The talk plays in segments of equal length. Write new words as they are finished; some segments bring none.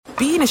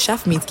being a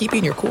chef means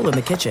keeping your cool in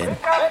the kitchen.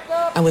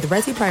 And with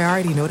Resi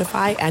Priority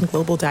Notify and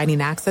Global Dining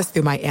Access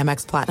through my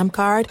Amex Platinum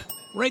card,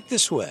 Right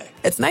this way.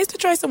 it's nice to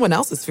try someone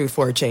else's food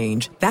for a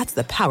change. That's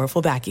the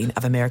powerful backing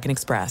of American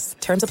Express.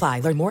 Terms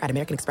apply. Learn more at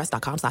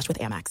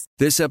americanexpress.com/withAmex.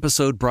 This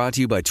episode brought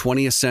to you by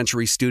 20th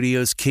Century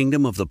Studios'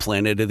 Kingdom of the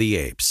Planet of the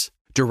Apes.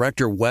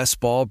 Director Wes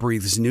Ball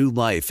breathes new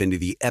life into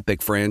the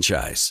epic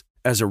franchise.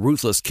 As a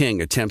ruthless king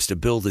attempts to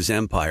build his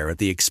empire at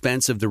the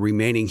expense of the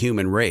remaining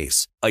human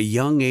race, a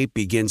young ape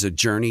begins a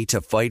journey to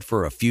fight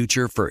for a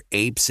future for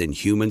apes and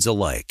humans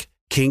alike.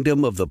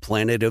 Kingdom of the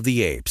Planet of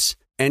the Apes.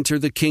 Enter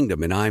the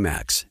kingdom in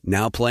IMAX,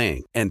 now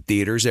playing, and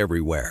theaters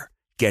everywhere.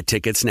 Get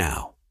tickets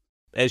now.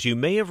 As you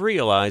may have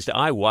realized,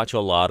 I watch a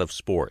lot of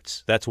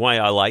sports. That's why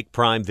I like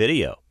Prime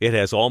Video. It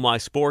has all my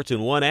sports in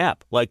one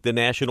app, like the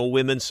National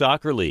Women's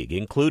Soccer League,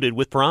 included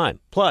with Prime.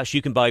 Plus,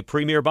 you can buy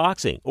Premier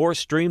Boxing or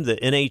stream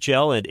the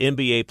NHL and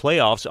NBA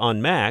playoffs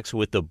on Max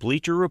with the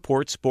Bleacher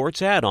Report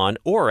Sports add-on,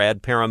 or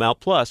add Paramount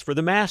Plus for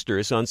the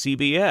Masters on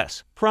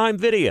CBS. Prime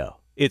Video.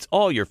 It's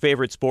all your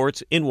favorite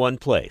sports in one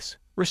place.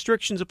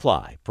 Restrictions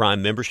apply.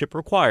 Prime membership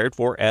required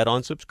for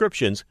add-on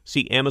subscriptions.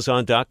 See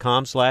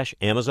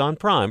Amazon.com/Amazon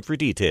Prime for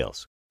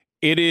details.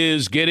 It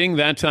is getting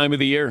that time of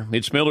the year.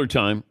 It's Miller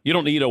time. You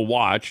don't need a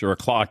watch or a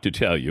clock to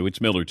tell you.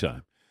 It's Miller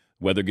time.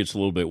 Weather gets a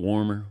little bit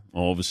warmer.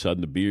 All of a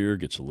sudden, the beer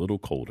gets a little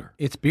colder.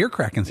 It's beer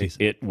cracking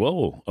season.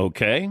 Whoa,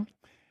 okay.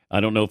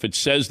 I don't know if it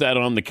says that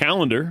on the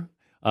calendar.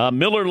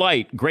 Miller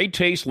Lite, great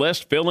taste,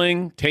 less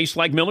filling, tastes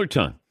like Miller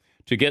time.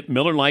 To get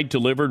Miller Lite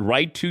delivered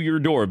right to your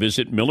door,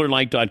 visit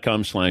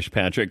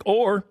MillerLite.com/Patrick,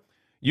 or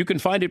you can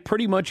find it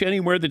pretty much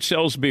anywhere that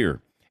sells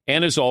beer.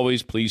 And as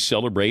always, please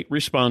celebrate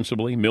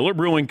responsibly. Miller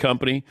Brewing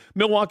Company,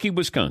 Milwaukee,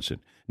 Wisconsin.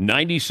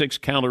 96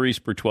 calories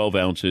per 12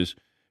 ounces.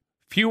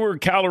 Fewer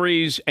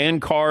calories and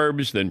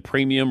carbs than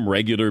premium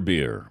regular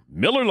beer.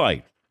 Miller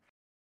Lite.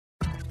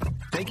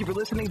 Thank you for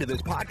listening to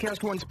this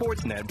Podcast One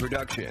Sportsnet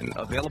production,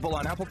 available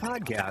on Apple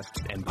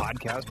Podcasts and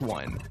Podcast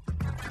One.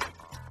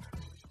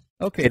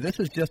 Okay, this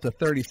is just a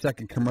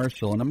 30-second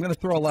commercial, and I'm going to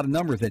throw a lot of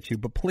numbers at you,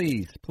 but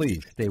please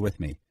stay with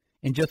me.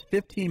 In just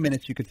 15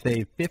 minutes, you could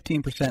save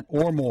 15%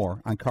 or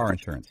more on car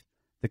insurance.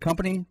 The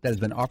company that has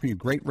been offering you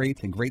great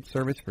rates and great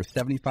service for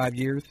 75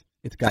 years,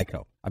 it's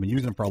Geico. I've been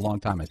using them for a long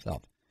time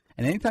myself.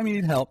 And anytime you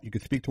need help, you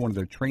can speak to one of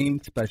their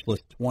trained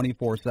specialists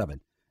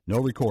 24/7. No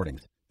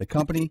recordings. The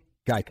company,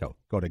 Geico.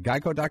 Go to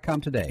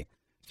geico.com today.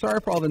 Sorry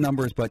for all the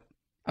numbers, but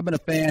I've been a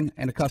fan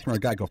and a customer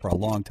of Geico for a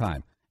long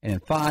time. And in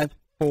 5,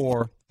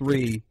 4,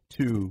 3,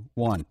 2,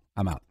 1,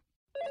 I'm out.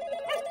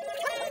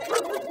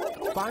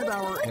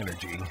 5-Hour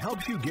Energy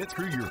helps you get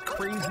through your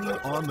crazy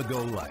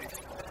on-the-go life.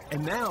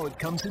 And now it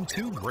comes in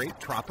 2 great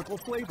tropical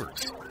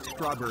flavors,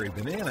 strawberry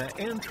banana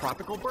and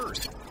tropical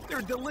burst.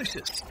 They're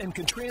delicious and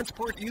can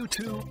transport you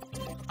to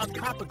a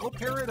tropical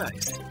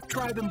paradise.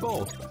 Try them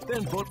both,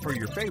 then vote for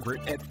your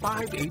favorite at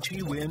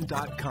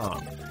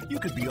 5HEWin.com. You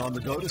could be on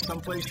the go to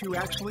someplace you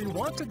actually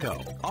want to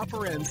go.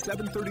 Offer ends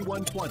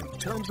 7/31/20.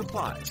 Terms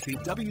apply. See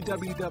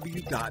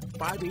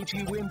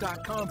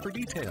www.5HEWin.com for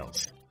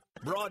details.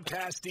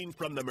 Broadcasting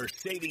from the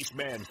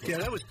Mercedes-Benz. Yeah,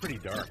 that was pretty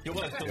dark. It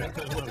was.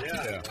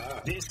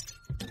 This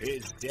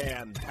is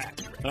Dan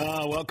Patrick.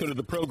 Welcome to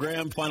the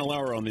program. Final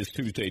hour on this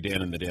Tuesday,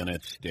 Dan and the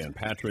Danettes, Dan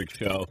Patrick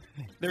Show.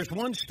 There's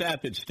one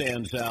stat that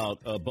stands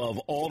out above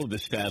all of the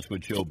stats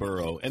with Joe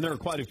Burrow, and there are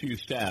quite a few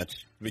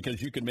stats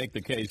because you can make the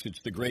case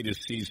it's the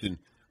greatest season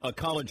a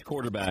college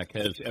quarterback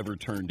has ever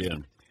turned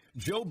in.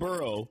 Joe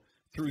Burrow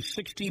threw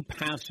 60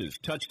 passes,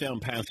 touchdown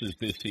passes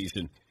this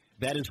season.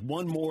 That is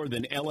one more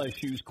than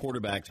LSU's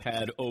quarterbacks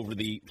had over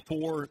the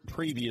 4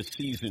 previous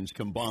seasons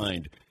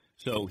combined.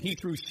 So he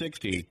threw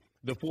 60.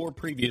 The 4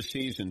 previous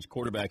seasons,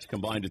 quarterbacks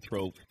combined to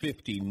throw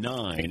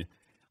 59.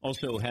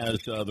 Also has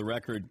the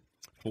record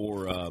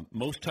for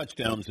most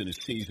touchdowns in a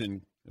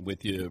season,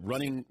 with you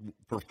running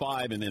for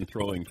 5 and then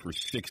throwing for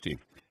 60.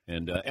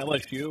 And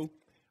LSU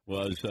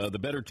was the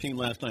better team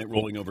last night,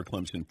 rolling over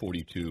Clemson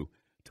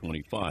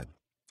 42-25.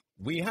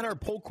 We had our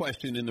poll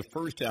question in the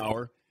first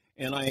hour,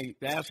 and I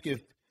asked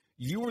if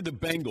you were the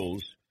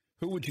Bengals,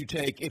 who would you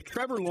take? If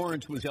Trevor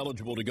Lawrence was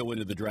eligible to go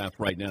into the draft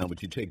right now,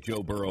 would you take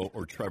Joe Burrow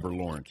or Trevor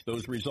Lawrence?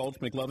 Those results,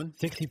 McLovin?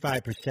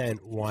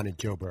 65% wanted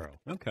Joe Burrow.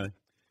 Okay.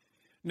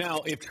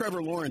 Now, if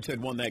Trevor Lawrence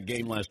had won that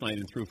game last night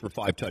and threw for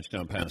 5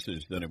 touchdown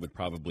passes, then it would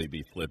probably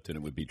be flipped and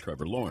it would be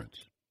Trevor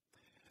Lawrence.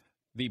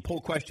 The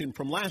poll question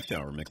from last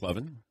hour,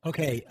 McLovin.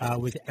 Okay,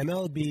 was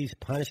MLB's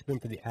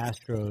punishment for the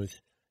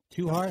Astros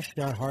too harsh,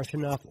 not harsh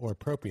enough, or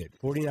appropriate?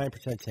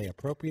 49% say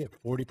appropriate,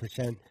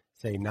 40%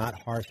 say not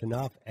harsh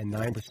enough, and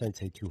 9%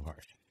 say too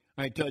harsh.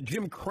 All right,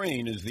 Jim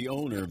Crane is the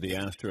owner of the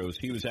Astros.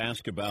 He was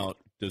asked about,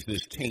 does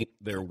this taint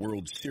their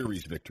World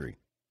Series victory?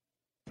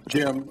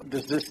 Jim,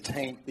 does this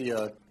taint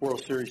the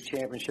World Series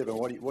championship, and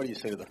what do you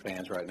say to the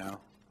fans right now?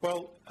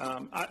 Well,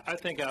 I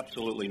think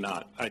absolutely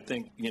not. I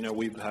think,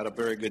 we've had a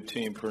very good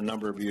team for a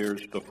number of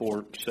years.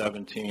 Before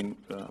 17,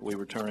 we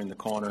were turning the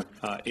corner,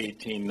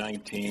 18,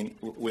 19.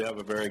 We have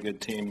a very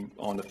good team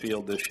on the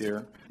field this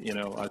year.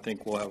 I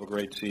think we'll have a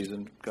great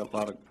season. Got a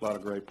lot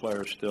of great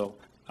players still.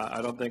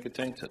 I don't think it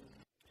taints it.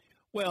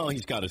 Well,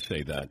 he's got to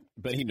say that,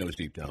 but he knows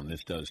deep down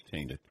this does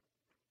taint it.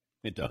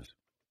 It does.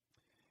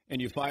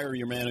 And you fire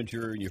your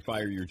manager and you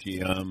fire your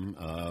GM.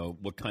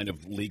 What kind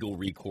of legal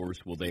recourse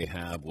will they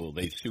have? Will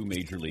they sue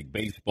Major League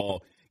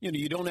Baseball?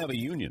 You don't have a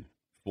union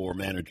for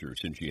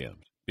managers and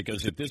GMs,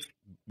 because if this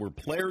were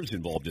players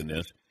involved in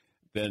this,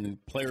 then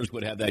players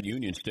would have that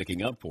union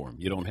sticking up for them.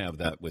 You don't have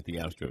that with the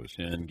Astros.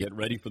 And get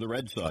ready for the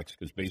Red Sox,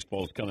 because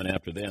baseball's coming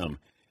after them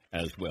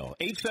as well.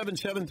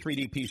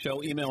 877-3DP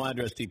Show, email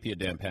address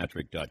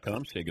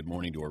dp@danpatrick.com. Say good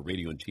morning to our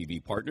radio and TV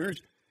partners,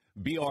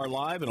 BR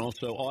Live, and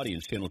also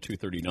Audience, Channel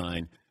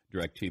 239,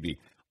 DirecTV.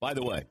 By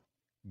the way,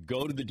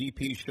 go to the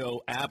DP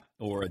Show app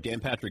or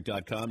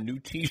danpatrick.com. New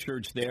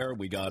T-shirts there.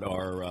 We got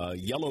our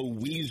Yellow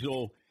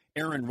Weasel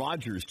Aaron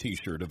Rodgers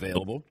T-shirt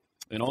available.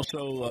 And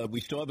also,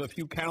 we still have a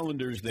few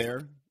calendars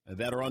there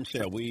that are on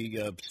sale. We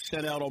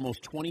sent out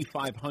almost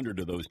 2,500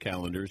 of those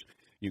calendars.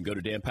 You can go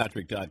to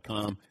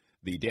danpatrick.com,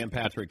 the Dan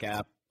Patrick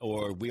app,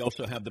 or we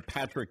also have the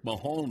Patrick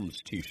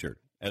Mahomes T-shirt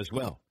as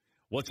well.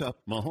 What's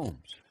up,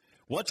 Mahomes?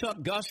 What's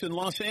up, Gus in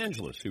Los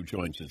Angeles, who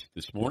joins us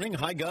this morning?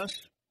 Hi,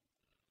 Gus.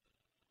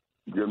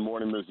 Good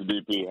morning, Mr.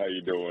 DP. How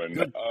you doing?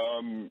 Good.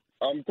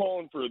 I'm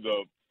calling for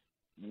the,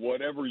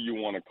 whatever you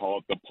want to call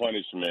it, the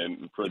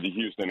punishment for the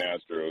Houston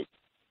Astros.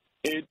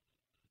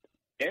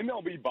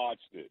 MLB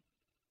botched it.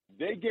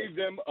 They gave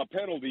them a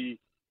penalty,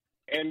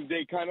 and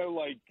they kind of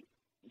like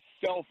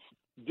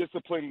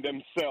self-disciplined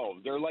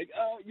themselves. They're like,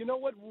 you know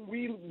what?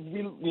 We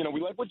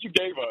like what you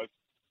gave us,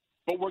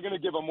 but we're going to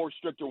give a more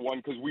stricter one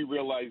because we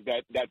realize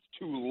that that's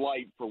too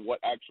light for what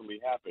actually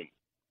happened.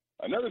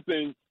 Another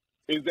thing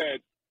is that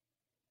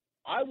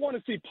I want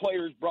to see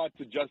players brought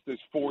to justice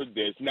for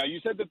this. Now, you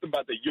said that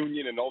about the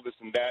union and all this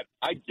and that.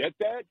 I get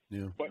that,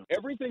 but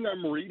everything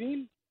I'm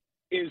reading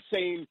is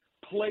saying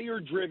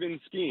player-driven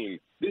scheme.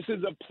 This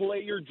is a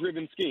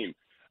player-driven scheme.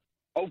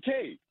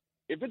 Okay,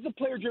 if it's a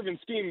player-driven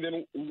scheme,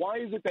 then why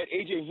is it that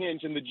A.J.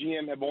 Hinch and the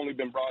GM have only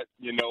been brought,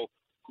 and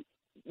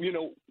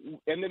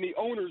then the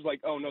owner's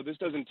like, oh, no, this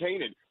doesn't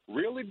taint it.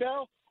 Really,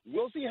 Bell?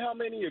 We'll see how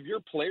many of your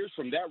players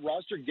from that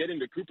roster get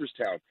into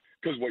Cooperstown,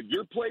 because what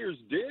your players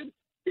did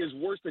is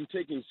worse than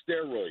taking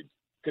steroids,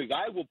 because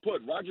I will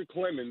put Roger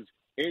Clemens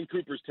in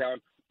Cooperstown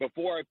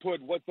before I put,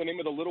 what's the name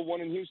of the little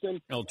one in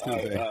Houston?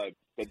 Altuve.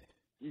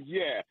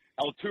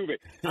 Altuve.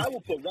 I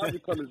will put Roger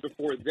Clemens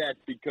before that,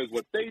 because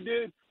what they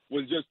did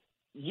was just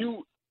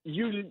you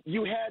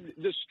had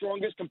the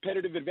strongest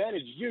competitive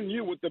advantage. You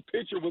knew what the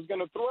pitcher was going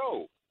to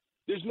throw.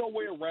 There's no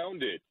way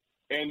around it.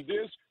 And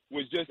this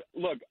was just,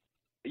 look,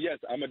 yes,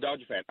 I'm a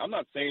Dodger fan. I'm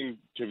not saying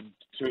to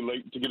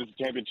get us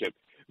a championship.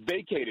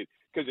 Vacate it.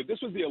 Because if this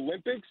was the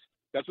Olympics,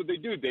 that's what they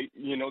do. They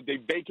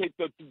vacate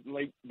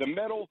the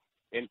medal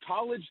in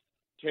college,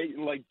 take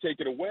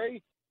it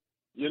away.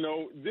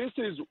 This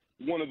is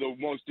one of the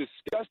most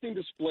disgusting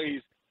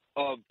displays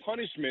of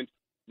punishment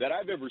that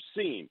I've ever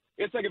seen.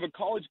 It's like if a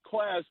college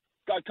class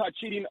got caught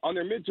cheating on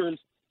their midterms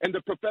and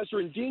the professor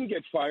and dean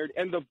get fired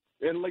and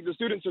the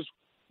students just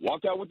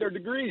walk out with their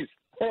degrees.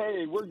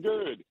 Hey, we're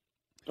good.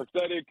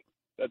 Pathetic.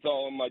 That's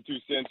all in my 2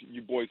 cents.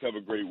 You boys have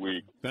a great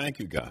week. Thank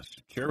you, Gus.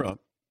 Cheer up.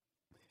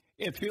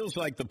 It feels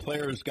like the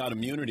players got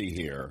immunity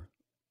here,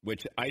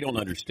 which I don't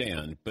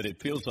understand, but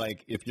it feels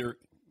like if you're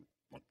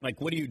like,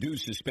 what do you do?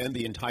 Suspend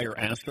the entire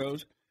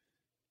Astros?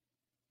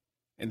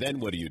 And then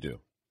what do you do?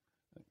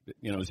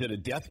 Is it a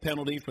death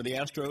penalty for the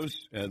Astros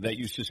that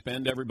you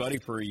suspend everybody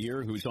for a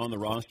year who's on the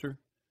roster?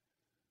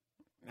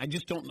 I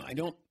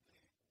don't.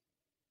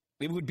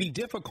 It would be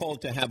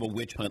difficult to have a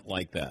witch hunt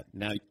like that.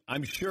 Now,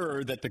 I'm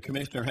sure that the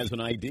commissioner has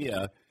an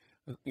idea,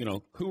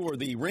 who are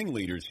the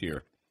ringleaders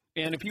here.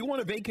 And if you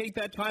want to vacate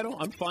that title,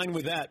 I'm fine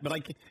with that.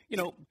 But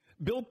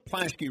Bill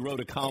Plaschke wrote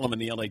a column in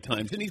the LA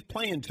Times, and he's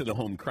playing to the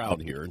home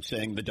crowd here and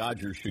saying the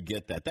Dodgers should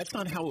get that. That's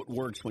not how it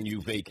works when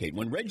you vacate.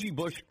 When Reggie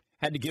Bush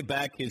had to give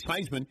back his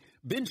Heisman,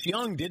 Vince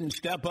Young didn't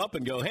step up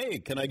and go, hey,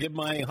 can I give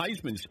my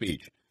Heisman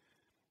speech?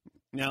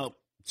 Now,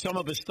 some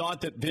of us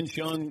thought that Vince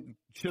Young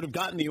should have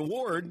gotten the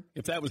award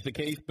if that was the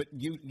case, but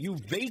you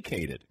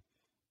vacated.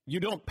 You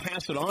don't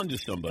pass it on to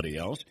somebody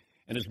else.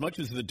 And as much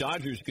as the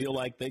Dodgers feel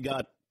like they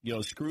got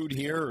screwed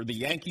here, or the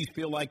Yankees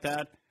feel like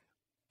that,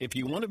 if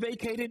you want to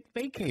vacate it,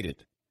 vacate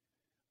it.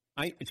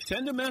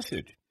 Send a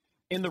message.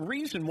 And the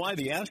reason why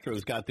the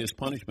Astros got this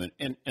punishment,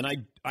 and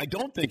I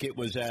don't think it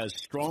was as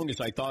strong as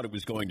I thought it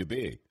was going to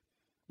be.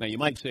 Now, you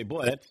might say,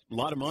 boy, that's a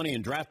lot of money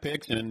in draft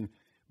picks,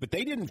 but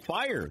they didn't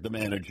fire the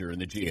manager and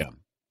the GM.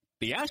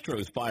 The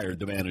Astros fired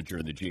the manager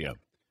and the GM.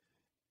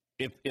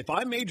 If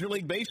I'm Major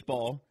League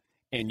Baseball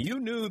and you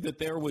knew that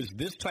there was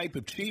this type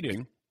of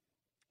cheating,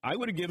 I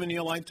would have given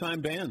you a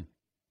lifetime ban.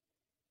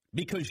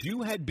 Because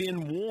you had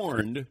been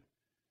warned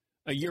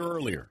a year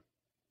earlier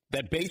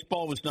that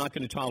baseball was not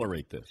going to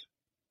tolerate this.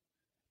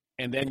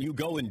 And then you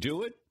go and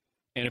do it.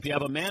 And if you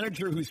have a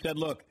manager who said,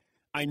 look,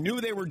 I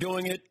knew they were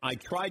doing it. I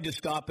tried to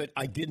stop it.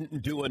 I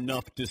didn't do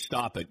enough to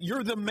stop it.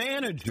 You're the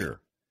manager.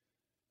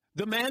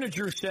 The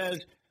manager says,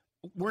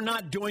 we're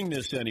not doing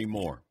this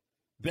anymore.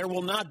 There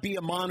will not be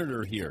a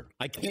monitor here.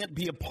 I can't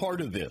be a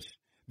part of this.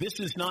 This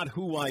is not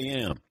who I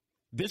am.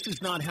 This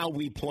is not how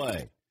we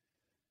play.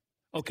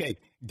 Okay,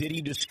 did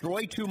he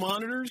destroy 2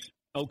 monitors?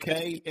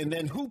 Okay, and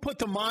then who put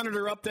the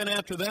monitor up then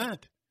after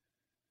that?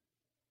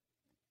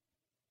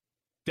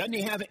 Doesn't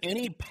he have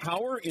any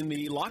power in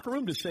the locker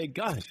room to say,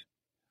 guys,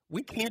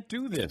 we can't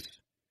do this.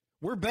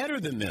 We're better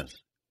than this.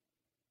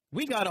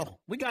 We got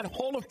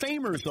Hall of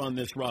Famers on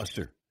this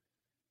roster.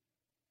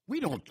 We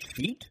don't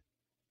cheat.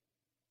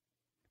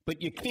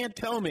 But you can't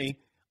tell me,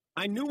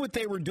 I knew what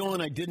they were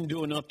doing, I didn't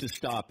do enough to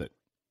stop it.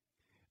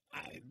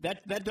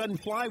 That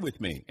doesn't fly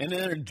with me. And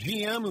then a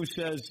GM who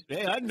says,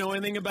 hey, I didn't know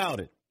anything about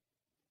it.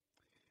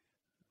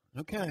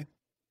 Okay.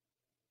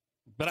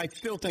 But I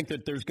still think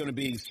that there's going to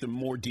be some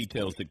more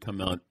details that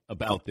come out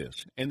about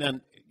this. And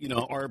then,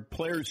 are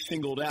players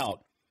singled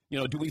out?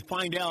 Do we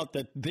find out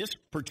that this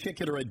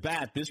particular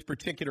at-bat, this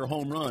particular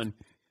home run,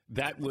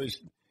 that was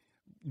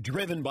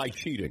driven by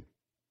cheating?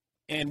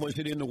 And was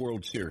it in the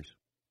World Series?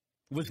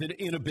 Was it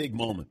in a big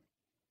moment?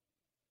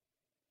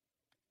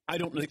 I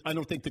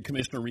don't think the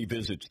commissioner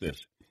revisits this.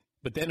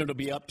 But then it'll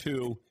be up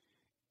to,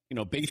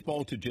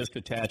 baseball to just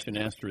attach an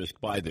asterisk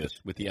by this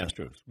with the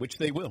Astros, which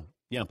they will.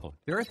 Yeah, Paul.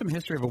 There is some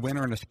history of a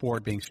winner in a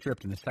sport being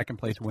stripped and the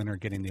second-place winner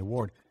getting the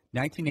award.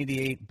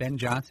 1988, Ben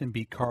Johnson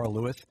beat Carl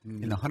Lewis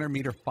in the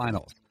 100-meter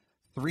finals.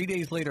 3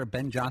 days later,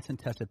 Ben Johnson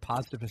tested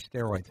positive for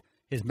steroids.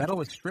 His medal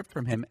was stripped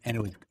from him, and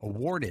it was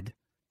awarded,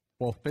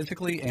 both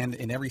physically and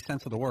in every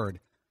sense of the word,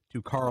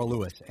 to Carl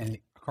Lewis. And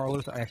Carl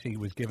Lewis actually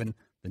was given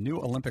the new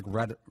Olympic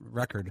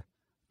record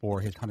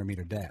for his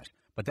 100-meter dash.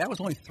 But that was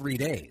only 3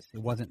 days.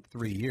 It wasn't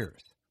 3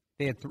 years.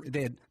 They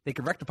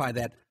could rectify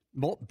that.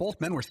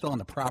 Both men were still on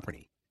the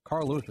property.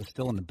 Carl Lewis was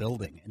still in the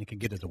building, and he could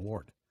get his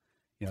award.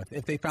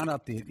 If they found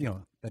out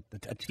that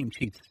a team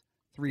cheats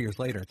 3 years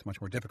later, it's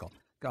much more difficult.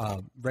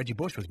 Reggie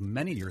Bush was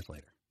many years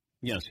later.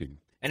 Yes,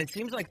 and it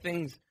seems like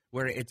things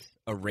where it's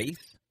a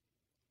race,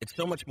 it's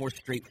so much more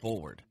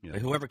straightforward. Yeah.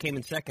 Like whoever came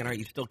in second,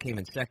 you still came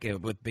in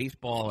second. With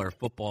baseball or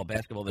football,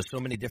 basketball, there's so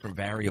many different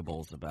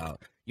variables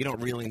about. You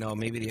don't really know.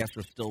 Maybe the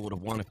Astros still would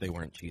have won if they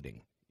weren't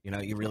cheating.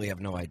 You really have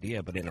no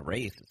idea. But in a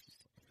race, it's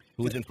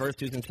who's in first,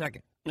 who's in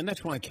second. And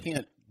that's why I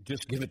can't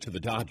just give it to the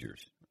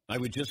Dodgers. I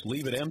would just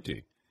leave it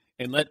empty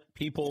and let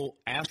people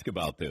ask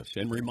about this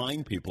and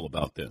remind people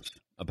about this,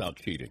 about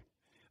cheating.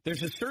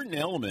 There's a certain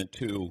element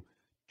to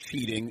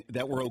cheating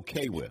that we're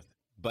okay with.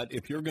 But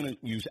if you're going to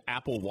use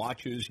Apple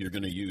Watches, you're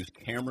going to use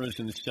cameras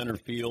in the center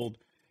field,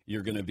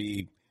 you're going to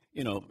be,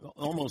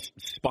 almost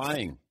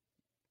spying.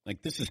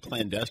 Like, this is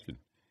clandestine.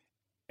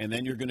 And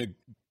then you're going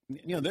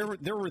to,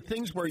 there were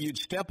things where you'd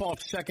step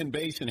off second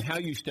base and how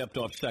you stepped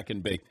off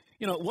second base.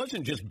 It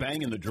wasn't just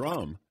banging the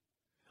drum.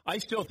 I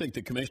still think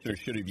the commissioner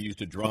should have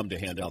used a drum to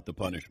hand out the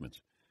punishments.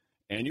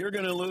 And you're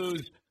going to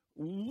lose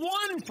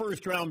 1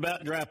 first-round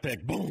draft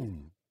pick,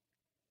 boom.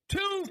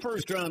 2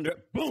 first-round,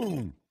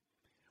 boom.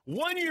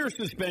 1 year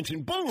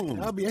suspension, boom.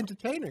 That'll be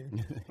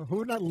entertaining. Who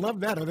would not love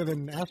that other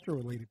than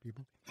Astro-related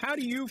people? How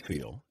do you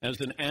feel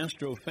as an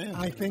Astro fan?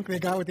 I think they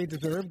got what they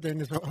deserved,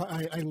 and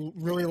I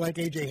really like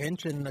A.J.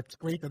 Hinch, and it's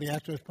great that the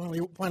Astros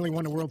finally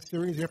won a World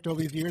Series after all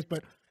these years,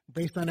 but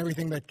based on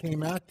everything that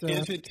came out...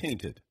 Is it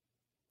tainted?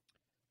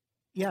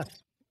 Yes.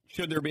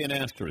 Should there be an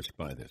asterisk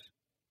by this?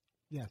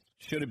 Yes.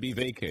 Should it be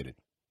vacated?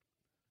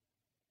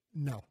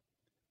 No.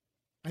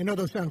 I know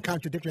those sound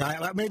contradictory.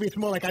 Maybe it's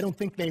more like I don't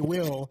think they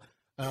will.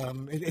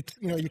 It's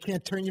you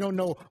can't turn. You don't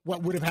know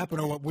what would have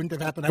happened or what wouldn't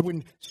have happened. I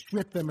wouldn't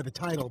strip them of the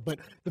title, but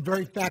the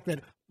very fact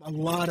that a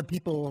lot of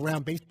people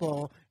around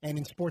baseball and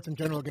in sports in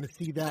general are going to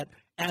see that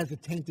as a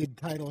tainted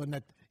title, and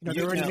that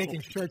they're already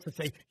making shirts that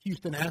say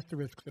Houston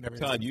asterisks and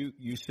everything. Todd,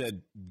 you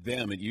said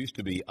them. It used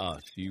to be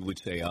us. You would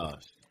say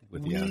us.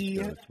 With the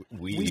Astros.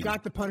 We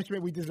got the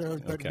punishment we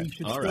deserved, but we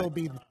should still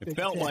be. It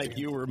felt like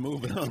you were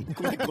moving on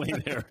quickly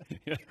there.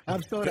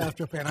 I'm still an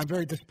Astro fan. I'm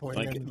very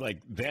disappointed.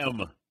 Like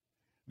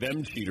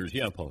them cheaters.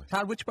 Yeah, Paul.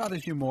 Todd, which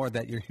bothers you more,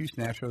 that your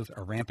Houston Astros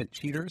are rampant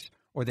cheaters,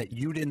 or that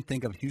you didn't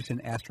think of Houston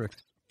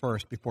Asterisks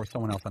first before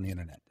someone else on the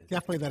internet did?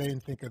 Definitely that I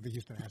didn't think of the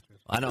Houston Astros.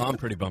 I know, I'm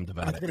pretty bummed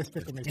about it. That's going to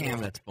stick with me. Damn,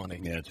 that's funny.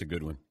 Yeah, it's a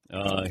good one.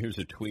 Here's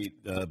a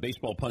tweet.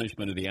 Baseball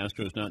punishment of the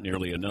Astros, not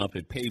nearly enough.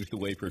 It paves the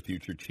way for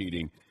future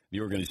cheating.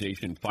 The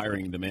organization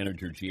firing the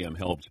manager GM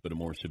helps, but a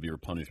more severe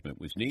punishment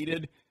was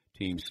needed.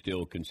 Teams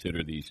still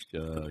consider these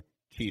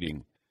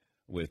cheating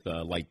with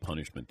light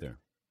punishment there.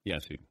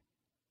 Yes, Eden.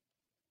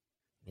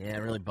 Yeah,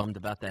 really bummed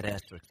about that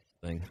asterisk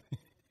thing.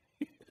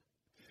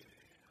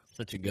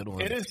 Such a good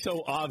one. It is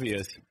so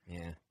obvious.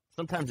 Yeah.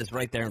 Sometimes it's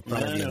right there in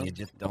front of you, and you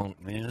just don't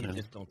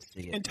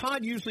see it. And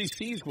Todd usually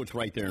sees what's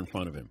right there in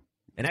front of him.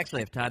 And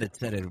actually, if Todd had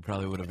said it, he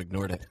probably would have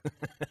ignored it.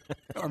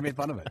 Or made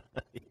fun of it.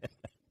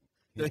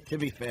 Yeah. To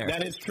be fair.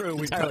 That is true.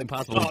 It's entirely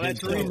possible. Oh,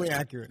 that's extremely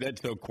accurate.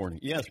 That's so corny.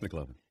 Yes,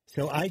 McLovin.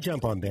 So I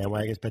jump on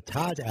bandwagons, but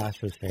Todd's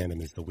Astros fandom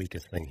is the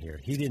weakest thing here.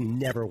 He didn't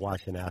never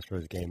watch an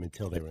Astros game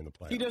until they were in the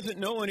playoffs. He doesn't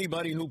know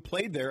anybody who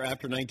played there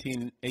after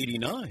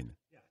 1989.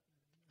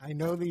 I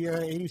know the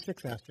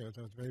 86 Astros.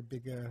 I was very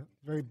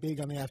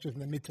big on the Astros in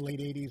the mid to late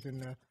 80s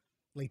and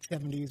late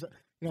 70s.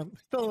 I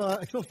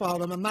still follow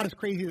them. I'm not as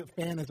crazy a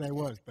fan as I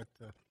was, but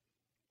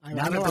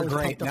now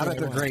that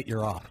they're great,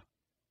 you're off.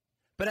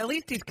 But at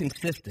least he's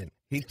consistent.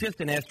 He's just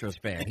an Astros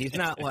fan. He's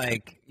not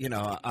like,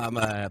 I'm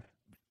a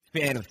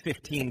fan of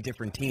 15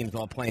 different teams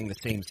all playing the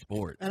same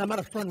sport. And I'm not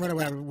a front runner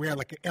where I wear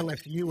like an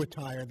LSU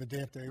attire the day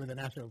after with an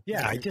Astro.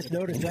 Yeah, I just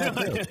noticed that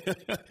too.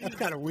 That's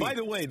kind of weird. By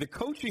the way, the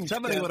coaching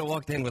Somebody staff, would have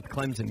walked in with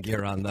Clemson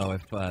gear on, though,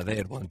 if they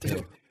had won,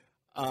 too.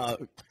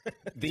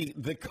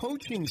 the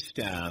coaching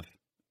staff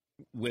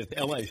with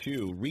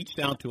LSU reached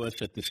out to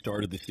us at the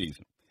start of the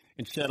season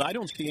and said, I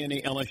don't see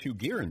any LSU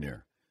gear in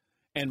there.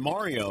 And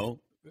Mario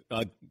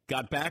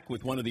got back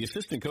with one of the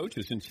assistant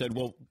coaches and said,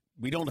 well,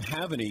 we don't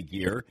have any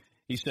gear.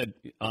 He said,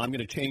 I'm going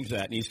to change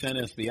that. And he sent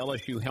us the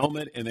LSU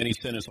helmet, and then he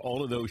sent us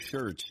all of those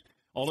shirts.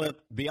 All of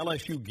the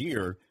LSU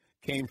gear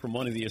came from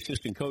one of the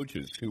assistant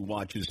coaches who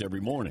watches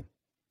every morning.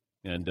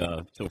 And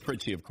so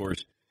Fritzy, of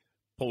course,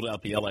 pulled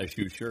out the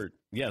LSU shirt.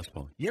 Yes,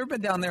 Paul. You ever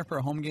been down there for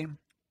a home game?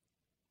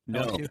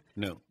 No, LSU?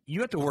 no.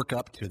 You have to work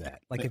up to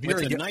that. Like if it's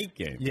you're a night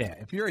game. Yeah,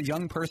 if you're a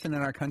young person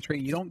in our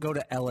country, you don't go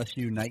to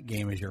LSU night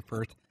game as your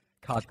first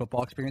college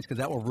football experience because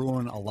that will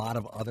ruin a lot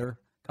of other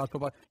college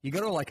football. You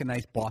go to like a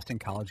nice Boston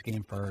College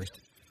game first,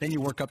 then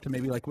you work up to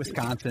maybe like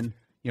Wisconsin,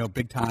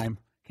 big time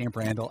Camp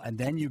Randall, and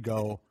then you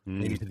go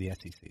maybe to the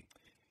SEC.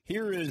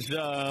 Here is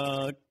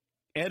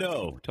Ed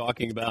O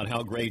talking about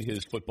how great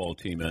his football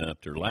team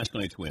after last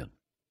night's win.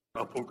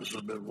 Our focus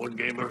has been one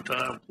game at a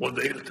time, one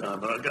day at a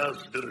time. And our guys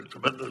did a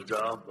tremendous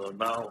job.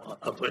 Now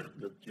I think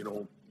that,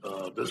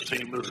 this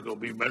team is going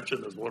to be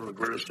mentioned as one of the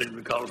greatest teams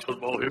in college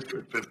football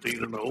history,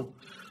 15-0.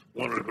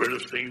 One of the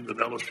greatest teams in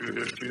LSU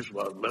history,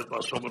 led by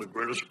some of the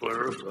greatest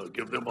players.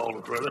 Give them all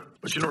the credit.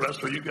 But, that's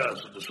for you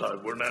guys to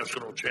decide. We're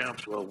national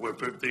champs. Well, we're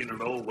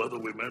 15-0. Whether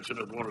we mention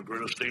it as one of the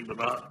greatest teams or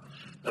not,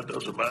 that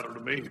doesn't matter to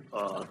me.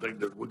 I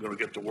think that we're going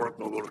to get to work.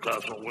 We'll go to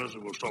class on Wednesday.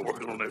 We'll start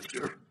working on next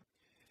year.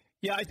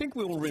 Yeah, I think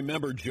we will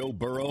remember Joe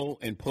Burrow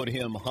and put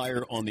him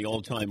higher on the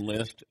all-time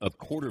list of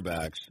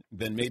quarterbacks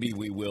than maybe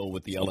we will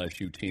with the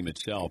LSU team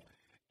itself.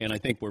 And I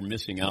think we're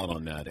missing out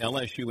on that.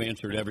 LSU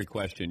answered every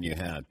question you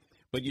had.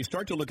 But you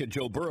start to look at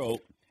Joe Burrow,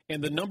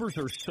 and the numbers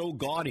are so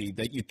gaudy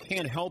that you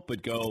can't help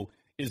but go,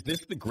 is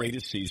this the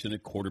greatest season a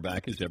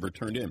quarterback has ever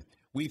turned in?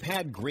 We've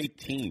had great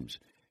teams.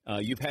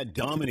 You've had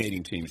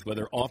dominating teams,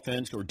 whether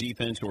offense or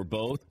defense or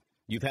both.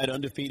 You've had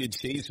undefeated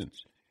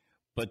seasons.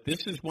 But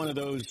this is one of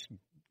those,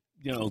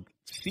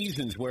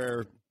 seasons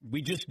where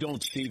we just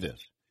don't see this,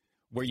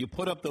 where you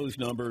put up those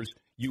numbers,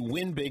 you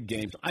win big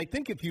games. I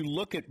think if you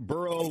look at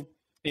Burrow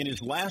in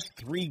his last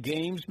 3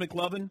 games,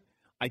 McLovin,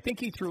 I think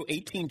he threw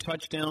 18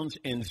 touchdowns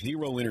and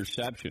 0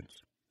 interceptions.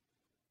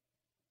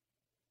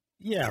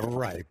 Yeah,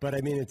 right. But,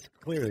 it's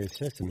clearly a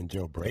system in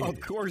Joe Brady.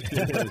 Of course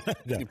it is.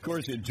 Yeah. Of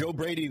course it is. Joe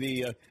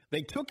Brady,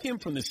 they took him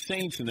from the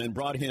Saints and then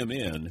brought him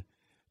in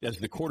as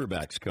the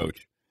quarterback's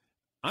coach.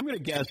 I'm going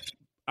to guess,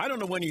 I don't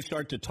know when you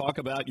start to talk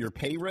about your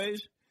pay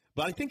raise,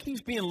 but I think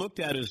he's being looked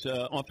at as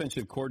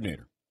offensive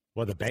coordinator.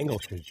 Well, the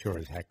Bengals should sure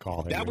as heck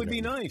call him. That would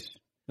be nice.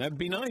 That would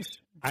be nice.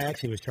 I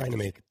actually was trying to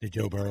make the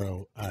Joe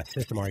Burrow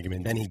system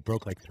argument. Then he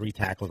broke like 3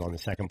 tackles on the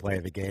second play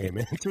of the game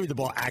and threw the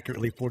ball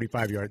accurately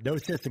 45 yards. No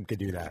system could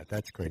do that.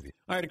 That's crazy.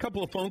 All right, a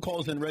couple of phone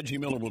calls, and Reggie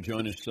Miller will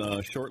join us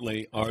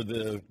shortly. Are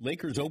the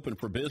Lakers open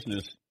for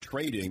business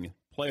trading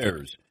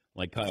players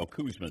like Kyle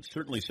Kuzma? It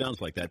certainly sounds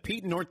like that.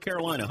 Pete in North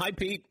Carolina. Hi,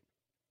 Pete.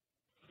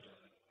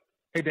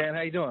 Hey, Dan.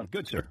 How you doing?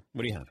 Good, sir.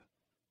 What do you have?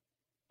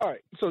 All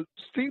right. So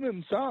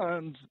Steven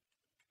Sons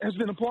has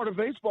been a part of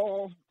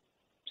baseball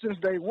since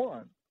day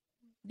one.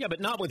 Yeah,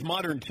 but not with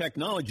modern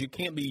technology. You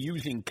can't be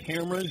using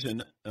cameras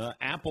and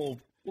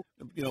Apple,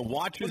 watches.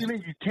 What do you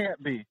mean you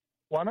can't be?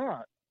 Why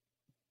not?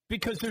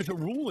 Because there's a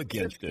rule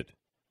against it.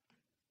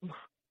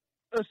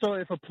 So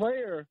if a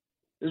player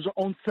is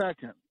on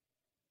second,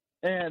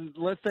 and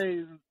let's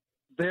say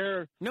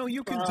they're no,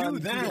 you can do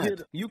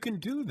that. You can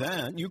do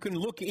that. You can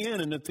look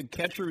in, and if the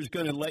catcher is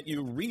going to let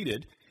you read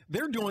it,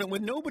 they're doing it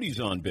when nobody's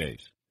on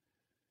base.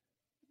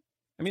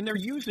 They're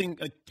using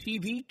a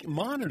TV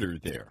monitor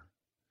there.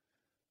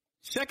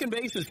 Second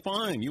base is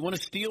fine. You want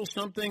to steal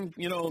something,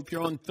 if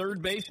you're on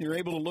third base and you're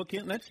able to look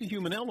in, that's the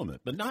human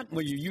element. But not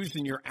when you're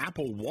using your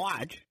Apple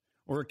Watch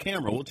or a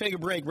camera. We'll take a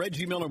break.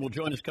 Reggie Miller will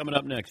join us coming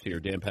up next here,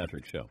 Dan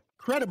Patrick Show.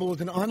 Credible is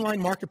an online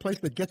marketplace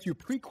that gets you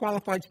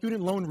pre-qualified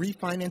student loan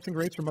refinancing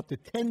rates from up to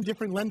 10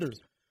 different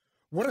lenders.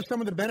 What are some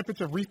of the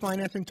benefits of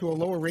refinancing to a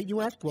lower rate, you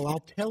ask? Well, I'll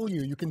tell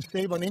you. You can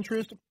save on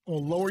interest or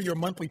lower your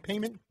monthly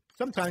payment,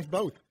 sometimes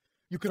both.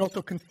 You can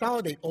also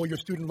consolidate all your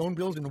student loan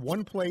bills in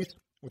one place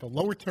with a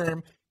lower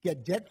term,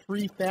 get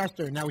debt-free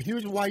faster. Now,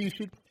 here's why you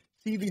should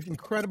see these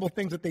incredible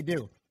things that they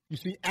do. You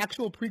see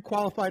actual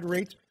pre-qualified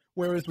rates,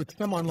 whereas with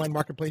some online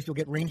marketplace, you'll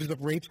get ranges of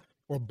rates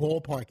or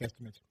ballpark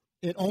estimates.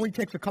 It only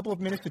takes a couple of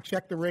minutes to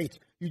check the rates.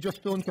 You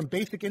just fill in some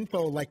basic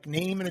info like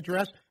name and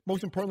address.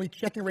 Most importantly,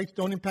 checking rates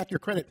don't impact your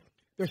credit.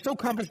 They're so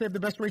confident they have the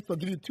best rates, they'll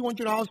give you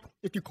 $200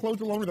 if you close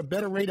the loan with a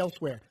better rate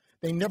elsewhere.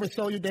 They never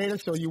sell your data,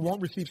 so you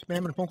won't receive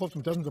spam and phone calls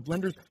from dozens of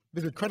lenders.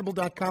 Visit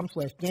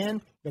Credible.com/Dan.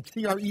 That's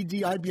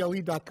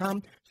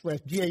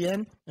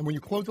CREDIBLE.com/GAN. And when you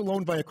close a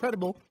loan via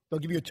Credible, they'll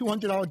give you a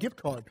 $200 gift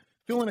card.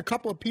 Fill in a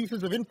couple of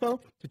pieces of info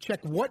to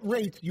check what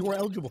rates you are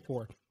eligible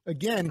for.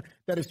 Again,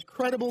 that is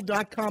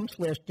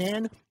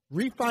credible.com/Dan.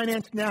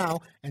 Refinance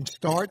now and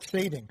start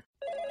saving.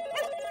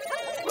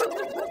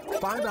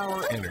 5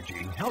 Hour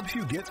Energy helps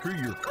you get through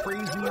your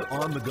crazy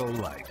on-the-go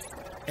life.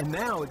 And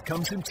now it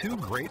comes in 2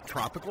 great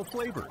tropical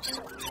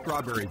flavors,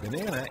 Strawberry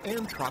Banana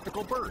and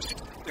Tropical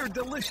Burst. They're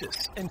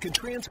delicious and can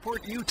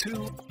transport you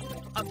to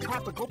a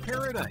tropical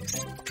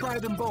paradise. Try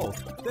them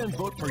both, then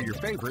vote for your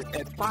favorite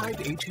at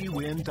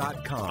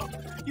 5hewin.com.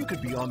 You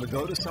could be on the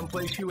go to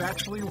someplace you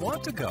actually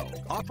want to go.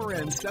 Offer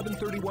ends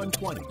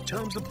 7/31/20.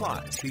 Terms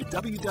apply. See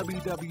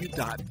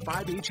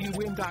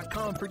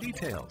www.5hewin.com for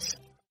details.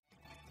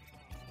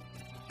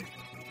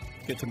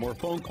 Get some more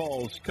phone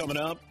calls coming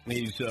up.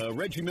 He's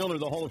Reggie Miller,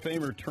 the Hall of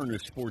Famer, Turner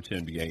Sports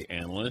NBA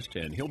analyst,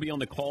 and he'll be on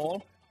the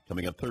call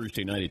coming up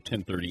Thursday night at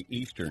 10:30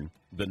 Eastern.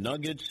 The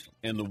Nuggets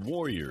and the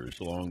Warriors,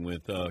 along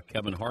with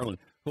Kevin Harlan,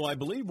 who I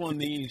believe won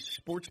the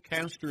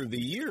Sportscaster of the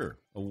Year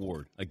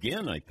award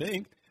again, I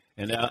think,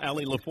 and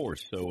Ali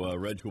LaForce. So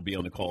Reg will be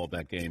on the call of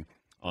that game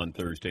on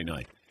Thursday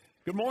night.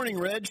 Good morning,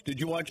 Reg. Did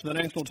you watch the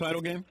national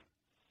title game?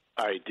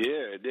 I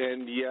did,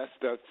 and yes,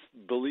 that's,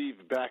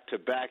 believe,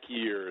 back-to-back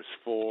years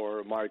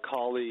for my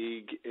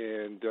colleague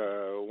and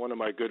one of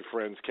my good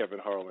friends, Kevin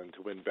Harlan,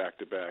 to win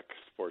back-to-back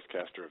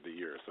Sportscaster of the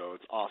Year. So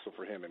it's awesome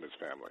for him and his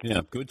family.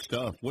 Yeah, good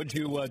stuff. What did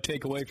you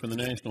take away from the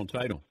national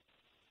title?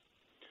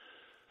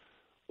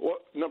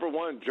 Well, number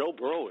one, Joe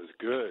Burrow is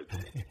good.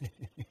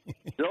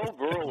 Joe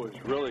Burrow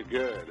is really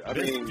good. I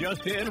mean,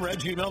 just in,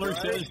 Reggie Miller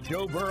says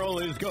Joe Burrow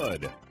is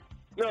good.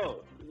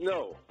 No.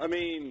 I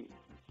mean,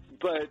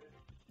 but...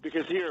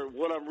 Because here,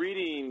 what I'm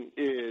reading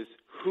is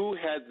who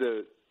had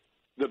the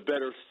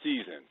better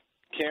season.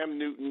 Cam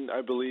Newton,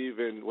 I believe,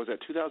 was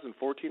that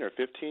 2014 or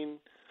 15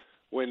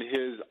 when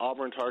his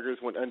Auburn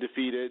Tigers went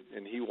undefeated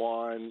and he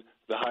won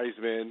the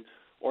Heisman,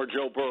 or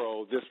Joe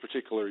Burrow this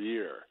particular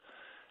year.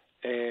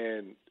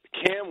 And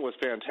Cam was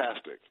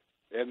fantastic,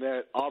 and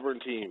that Auburn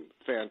team,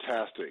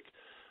 fantastic.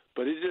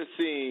 But it just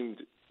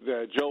seemed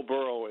that Joe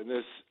Burrow and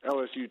this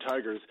LSU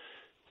Tigers,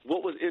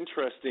 what was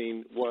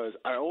interesting was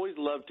I always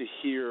love to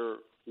hear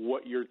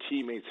what your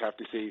teammates have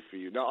to say for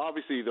you. Now,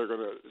 obviously, they're going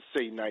to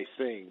say nice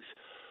things,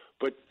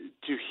 but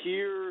to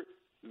hear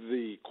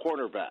the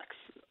cornerbacks,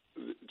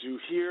 to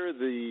hear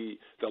the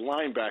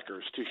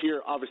linebackers, to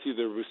hear, obviously,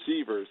 the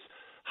receivers,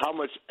 how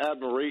much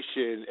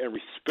admiration and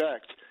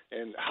respect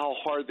and how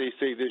hard they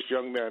say this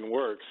young man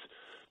works,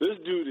 this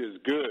dude is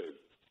good.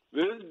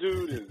 This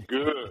dude is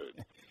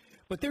good.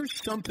 But there's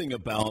something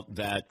about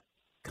that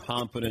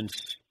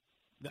confidence.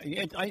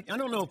 I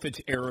don't know if it's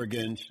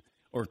arrogance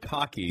or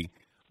cocky,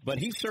 but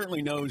he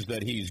certainly knows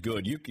that he's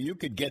good. You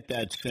could get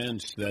that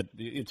sense that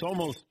it's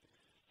almost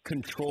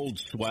controlled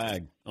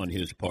swag on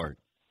his part.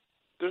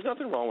 There's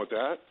nothing wrong with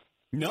that.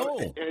 No.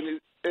 And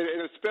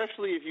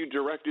especially if you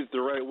direct it the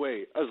right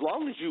way. As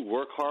long as you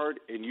work hard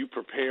and you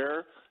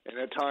prepare and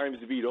at times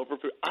beat over,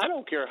 I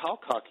don't care how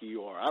cocky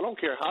you are. I don't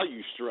care how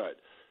you strut.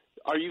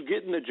 Are you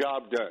getting the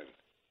job done?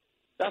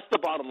 That's the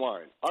bottom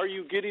line. Are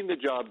you getting the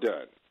job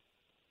done?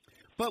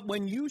 But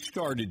when you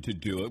started to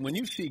do it, when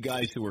you see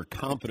guys who are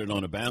confident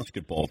on a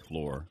basketball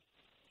floor,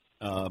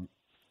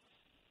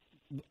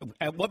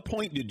 at what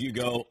point did you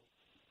go,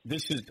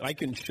 I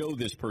can show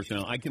this person,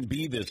 I can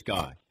be this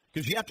guy?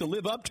 Because you have to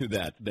live up to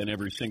that then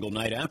every single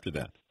night after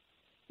that.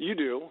 You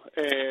do.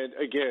 And,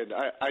 again,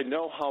 I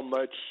know how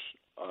much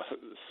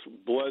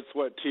blood,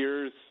 sweat,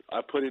 tears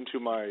I put into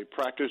my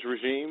practice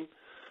regime.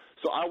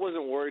 So I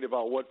wasn't worried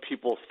about what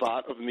people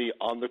thought of me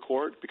on the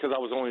court because I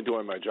was only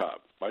doing my job.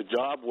 My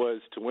job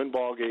was to win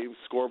ball games,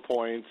 score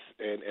points,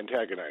 and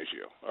antagonize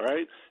you, all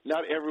right?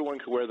 Not everyone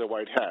can wear the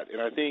white hat, and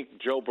I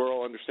think Joe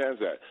Burrow understands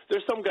that.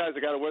 There's some guys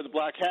that got to wear the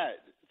black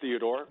hat,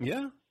 Theodore.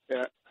 Yeah.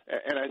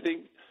 And I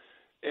think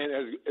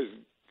as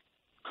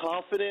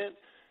confident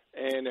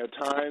and at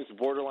times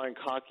borderline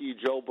cocky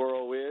Joe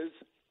Burrow is,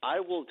 I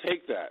will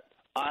take that.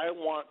 I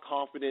want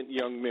confident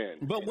young men.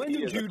 But when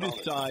did you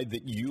decide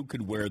that you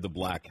could wear the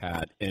black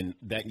hat and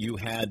that you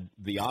had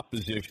the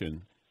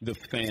opposition, the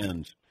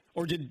fans,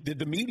 or did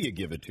the media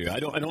give it to you? I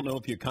don't know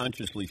if you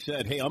consciously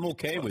said, hey, I'm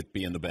okay with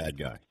being the bad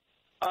guy.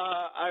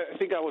 I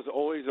think I was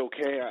always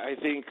okay. I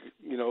think,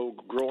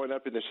 growing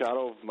up in the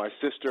shadow of my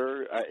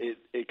sister,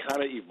 it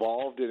kind of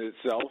evolved in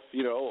itself,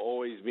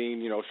 always being,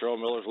 Cheryl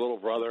Miller's little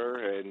brother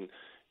and,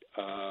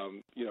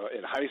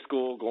 in high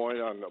school, going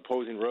on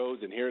opposing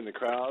roads and hearing the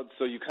crowd.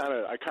 So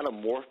I kind of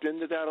morphed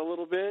into that a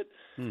little bit,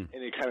 and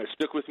it kind of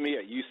stuck with me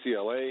at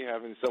UCLA,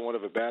 having somewhat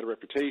of a bad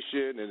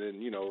reputation, and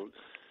then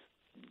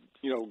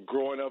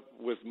growing up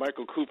with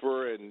Michael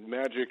Cooper and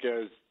Magic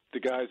as the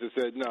guys that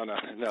said, no,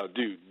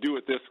 dude, do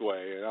it this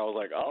way. And I was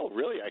like, oh,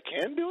 really? I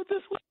can do it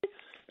this way?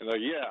 And they're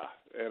like, yeah.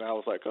 And I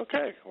was like,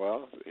 okay,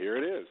 well, here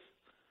it is.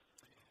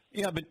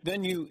 Yeah, but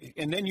then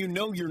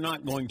you're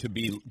not going to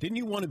be. Didn't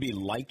you want to be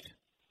liked?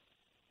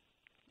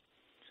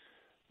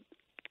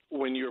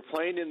 When you're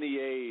playing in the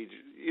age,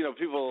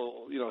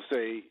 people,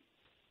 say,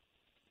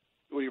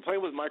 when you're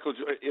playing with Michael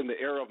in the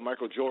era of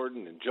Michael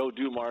Jordan and Joe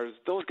Dumars,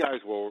 those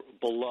guys were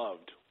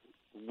beloved,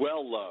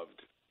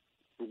 well-loved,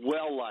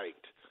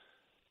 well-liked.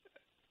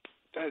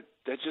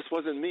 that just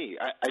wasn't me.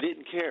 I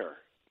didn't care.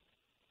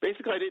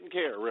 Basically, I didn't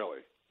care, really.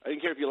 I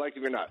didn't care if you liked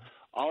me or not.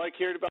 All I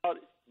cared about,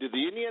 did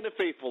the Indiana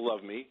faithful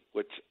love me,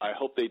 which I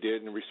hope they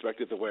did and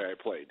respected the way I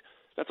played.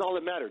 That's all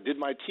that mattered. Did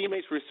my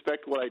teammates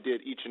respect what I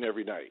did each and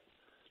every night?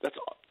 That's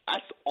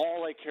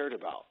all I cared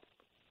about.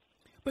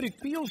 But it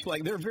feels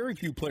like there are very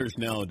few players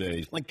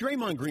nowadays. Like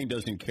Draymond Green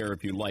doesn't care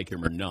if you like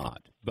him or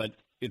not, but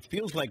it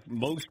feels like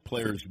most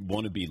players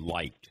want to be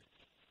liked.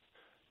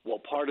 Well,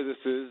 part of this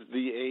is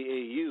the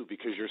AAU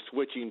because you're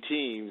switching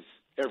teams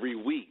every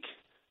week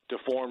to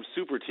form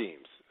super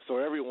teams. So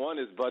everyone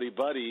is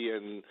buddy-buddy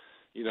and,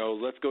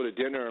 let's go to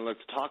dinner and let's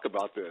talk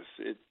about this.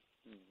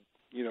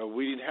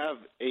 We didn't have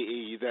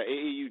AAU. The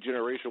AAU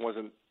generation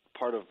wasn't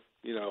part of,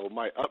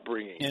 my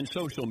upbringing. And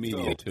social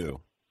media, too.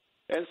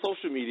 And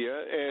social media,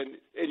 and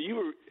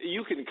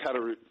you can kind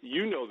of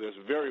know this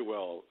very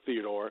well,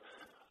 Theodore.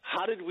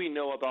 How did we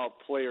know about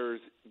players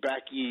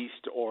back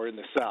east or in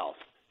the South?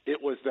 It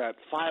was that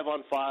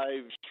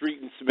 5-on-5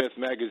 Street and Smith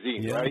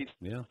magazine, right?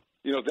 Yeah.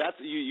 That's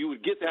you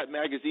would get that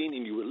magazine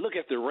and you would look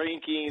at the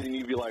rankings and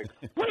you'd be like,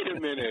 wait a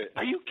minute,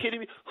 are you kidding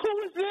me? Who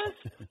is this?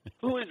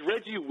 Who is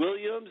Reggie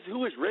Williams?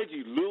 Who is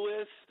Reggie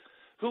Lewis?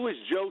 Who is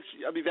Joe?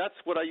 That's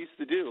what I used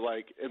to do.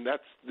 And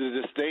that's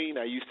the disdain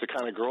I used to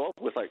kind of grow up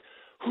with.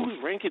 Who's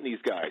ranking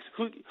these guys?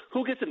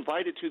 Who gets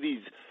invited to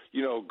these,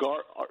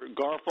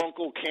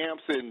 Garfunkel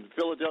camps in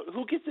Philadelphia?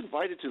 Who gets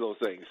invited to those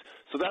things?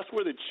 So that's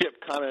where the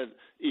chip kind of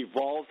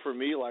evolved for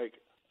me.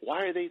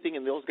 Why are they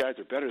thinking those guys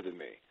are better than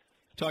me?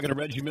 Talking to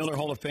Reggie Miller,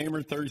 Hall of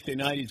Famer, Thursday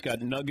night. He's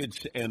got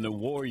Nuggets and the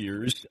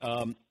Warriors.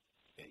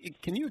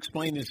 Can you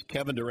explain this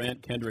Kevin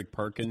Durant, Kendrick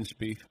Perkins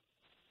beef?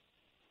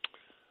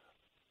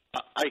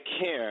 I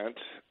can't,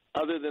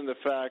 other than the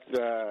fact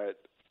that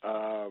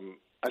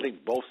I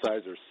think both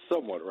sides are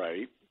somewhat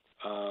right.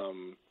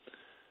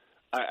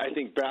 I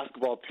think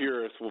basketball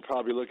purists will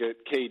probably look at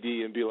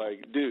KD and be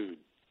like, dude,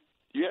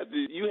 you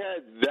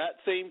had that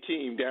same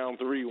team down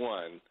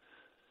 3-1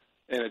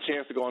 and a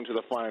chance to go into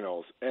the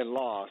finals and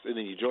lost, and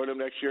then you join them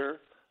next year.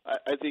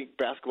 I think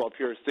basketball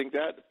purists think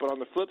that. But on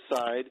the flip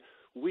side,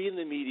 we in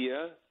the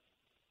media,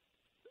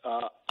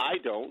 I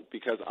don't,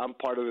 because I'm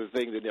part of the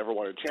thing that never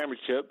won a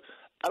championship.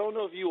 I don't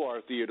know if you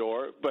are,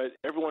 Theodore, but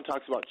everyone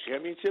talks about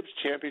championships.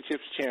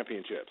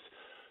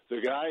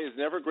 The guy is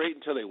never great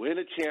until they win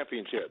a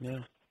championship.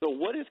 Yeah. So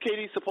what is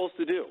KD supposed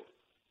to do,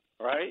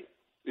 right?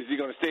 Is he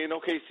going to stay in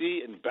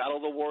OKC and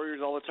battle the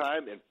Warriors all the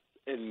time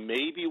and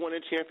maybe win a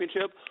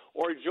championship,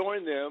 or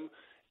join them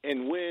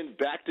and win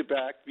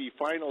back-to-back, be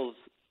finals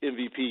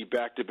MVP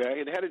back-to-back,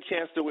 and had a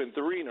chance to win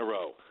 3 in a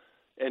row?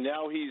 And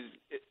now he's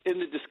in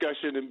the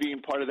discussion and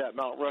being part of that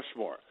Mount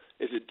Rushmore.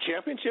 Is it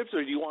championships,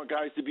 or do you want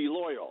guys to be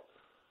loyal?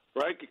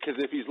 Right? Because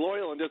if he's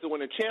loyal and doesn't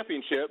win a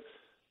championship,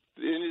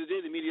 at the end of the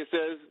day, the media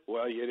says,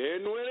 well, you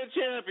didn't win a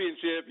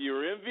championship. You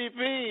were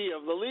MVP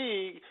of the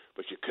league,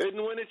 but you couldn't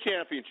win a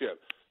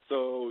championship.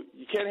 So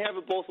you can't have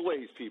it both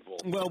ways, people.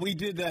 Well, we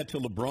did that to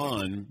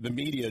LeBron. The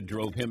media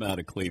drove him out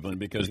of Cleveland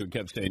because we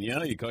kept saying,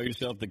 you call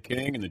yourself the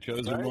king and the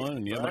chosen one.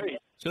 And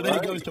So then he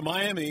goes to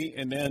Miami,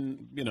 and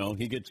then,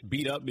 he gets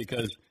beat up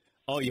because,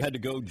 you had to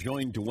go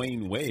join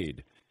Dwayne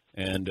Wade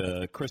and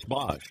Chris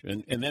Bosh.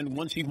 And then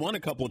once he won a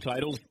couple of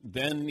titles,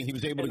 then he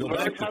was able to go back.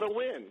 He learned how to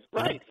win,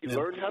 right? He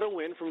learned how to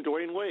win from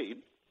Dwayne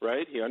Wade,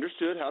 right? He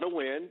understood how to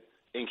win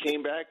and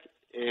came back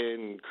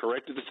and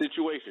corrected the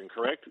situation,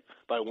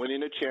 by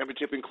winning a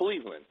championship in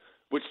Cleveland,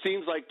 which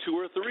seems like 2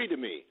 or 3 to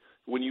me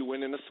when you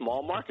win in a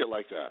small market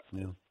like that.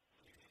 Yeah.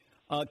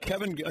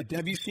 Kevin,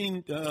 have you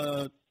seen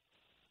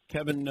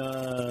Kevin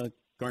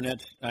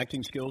Garnett's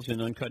acting skills in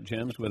Uncut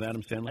Gems with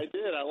Adam Sandler? I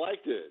did. I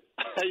liked it.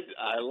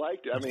 I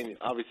liked it. I mean,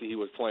 obviously he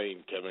was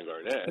playing Kevin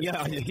Garnett.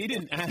 Yeah, he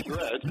didn't act.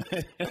 But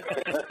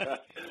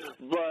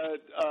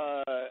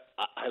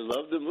I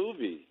love the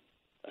movie.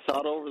 I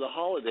saw it over the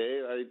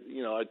holiday. I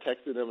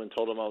texted him and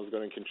told him I was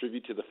going to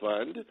contribute to the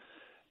fund,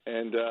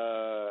 and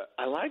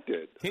I liked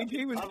it.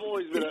 KG was. I've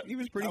always been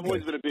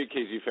a big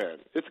KG fan.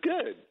 It's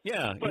good.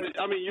 Yeah. But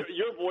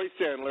your voice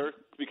Sandler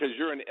because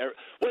you're in.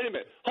 Wait a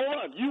minute. Hold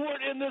on. You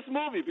weren't in this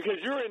movie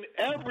because you're in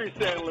every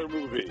Sandler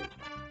movie.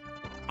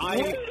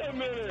 Wait a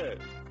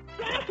minute.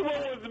 That's what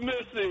was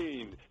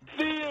missing.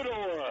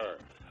 Theodore.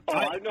 Oh,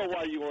 I know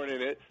why you weren't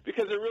in it,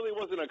 because it really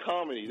wasn't a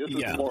comedy. This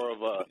is more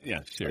of a...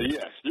 Yeah, seriously.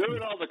 Yes, you're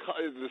in all the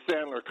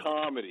Sandler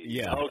comedy.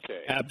 Yeah,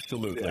 okay.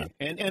 Absolutely.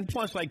 Yeah. And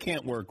plus, I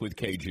can't work with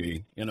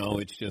KG.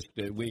 It's just,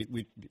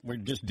 we're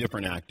just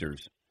different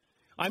actors.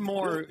 I'm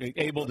more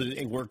able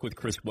to work with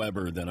Chris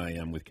Webber than I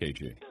am with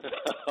KG.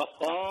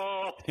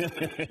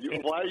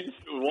 Why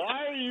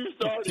are you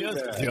starting just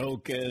that?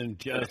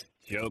 Just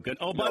joking.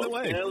 Oh, by the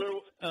way...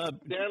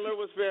 Sandler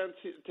was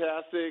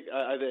fantastic.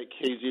 I think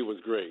KG was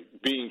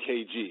great, being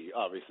KG,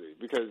 obviously.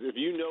 Because if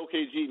you know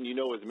KG and you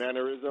know his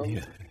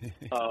mannerisms,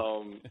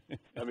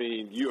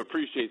 you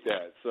appreciate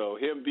that. So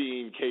him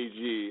being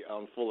KG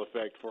on full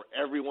effect for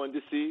everyone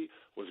to see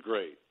was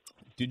great.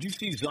 Did you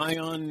see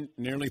Zion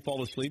nearly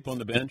fall asleep on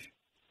the bench?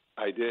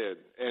 I did.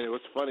 And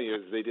what's funny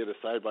is they did a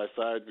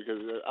side-by-side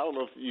because I don't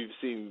know if you've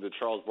seen the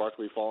Charles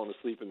Barkley falling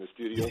asleep in the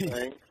studio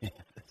thing.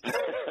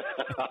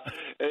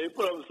 they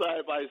put them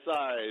side by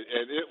side,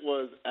 and it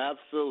was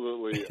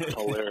absolutely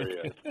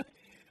hilarious.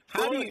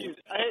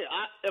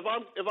 If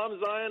I'm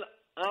Zion,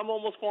 I'm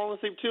almost falling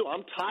asleep too.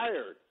 I'm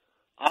tired.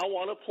 I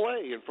want to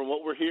play, and from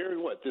what we're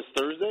hearing, this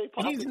Thursday?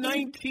 Possibly? He's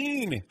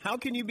 19. How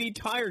can you be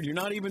tired? You're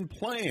not even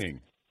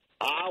playing.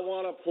 I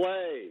want to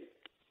play.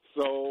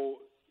 So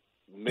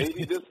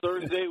maybe this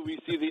Thursday we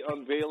see the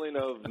unveiling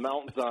of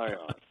Mount Zion.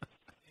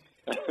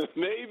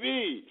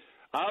 Maybe.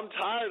 I'm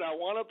tired. I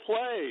want to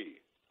play.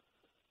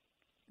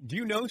 Do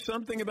you know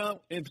something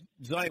about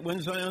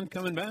when Zion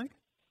coming back?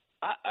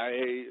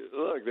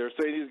 Look, they're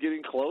saying he's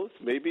getting close.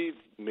 Maybe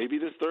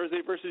this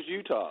Thursday versus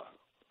Utah.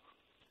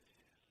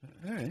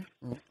 All right.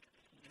 Well,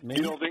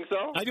 you don't think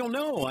so? I don't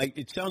know.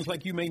 It sounds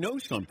like you may know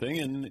something,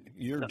 and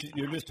you're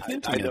just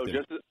hinting.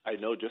 I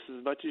know just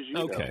as much as you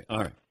know. Okay.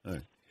 All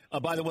right.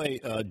 By the way,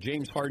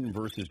 James Harden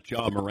versus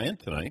Ja Morant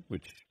tonight,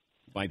 which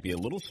might be a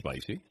little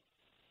spicy.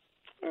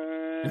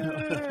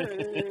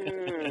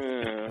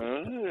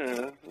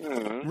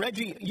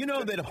 Reggie, you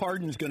know that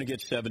Harden's going to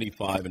get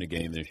 75 in a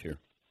game this year.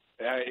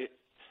 I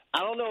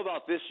don't know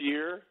about this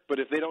year, but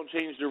if they don't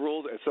change the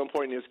rules at some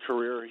point in his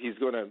career, he's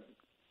going to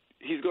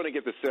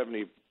get the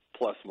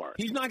 70-plus mark.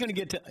 He's not going to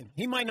get to.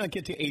 He might not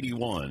get to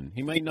 81.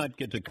 He might not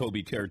get to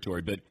Kobe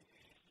territory. But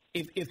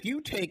if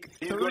you take,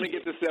 he's going to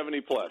get to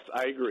 70-plus.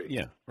 I agree.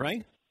 Yeah.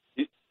 Right.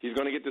 He's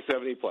going to get to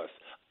 70-plus.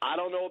 I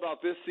don't know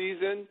about this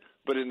season,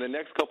 but in the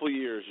next couple of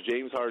years,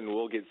 James Harden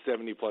will get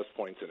 70-plus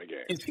points in a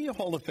game. Is he a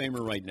Hall of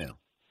Famer right now?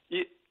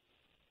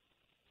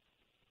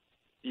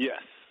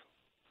 Yes.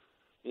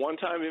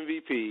 One-time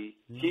MVP.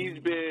 He's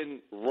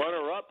been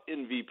runner-up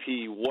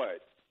MVP,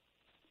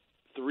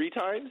 3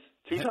 times?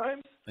 2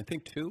 times? I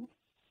think 2.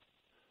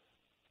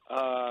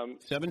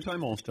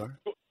 7-time All-Star.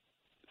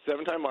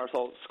 7-time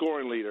All-Star.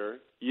 Scoring leader.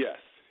 Yes.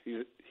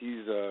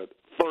 He's a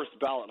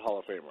first-ballot Hall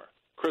of Famer.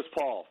 Chris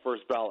Paul,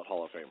 first-ballot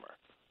Hall of Famer.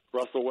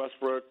 Russell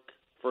Westbrook,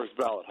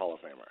 first-ballot Hall of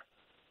Famer.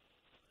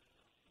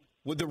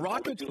 Would the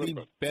Rockets be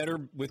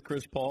better with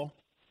Chris Paul?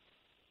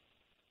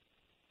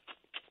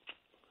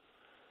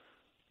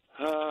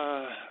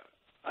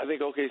 I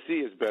think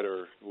OKC is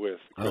better with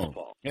Chris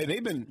Paul. Hey,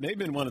 they've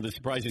been one of the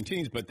surprising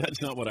teams, but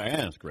that's not what I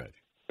asked, Reg.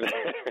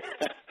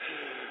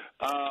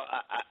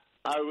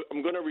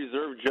 I'm going to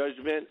reserve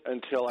judgment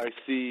until I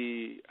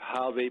see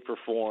how they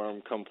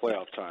perform come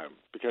playoff time,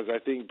 because I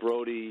think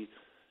Brody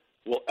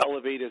will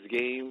elevate his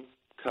game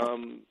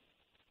come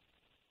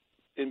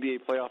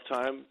NBA playoff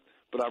time,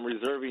 but I'm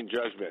reserving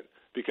judgment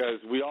because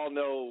we all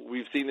know,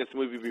 we've seen this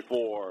movie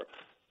before.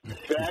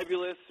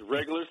 Fabulous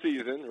regular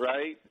season,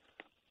 right?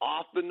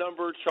 Off the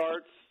number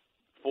charts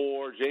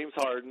for James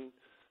Harden,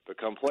 but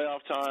come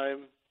playoff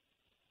time,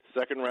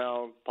 second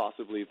round,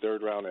 possibly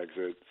third round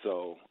exit.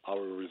 So I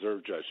will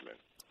reserve judgment.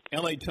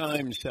 LA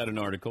Times had an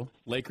article.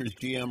 Lakers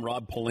GM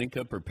Rob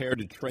Pelinka prepared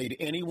to trade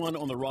anyone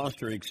on the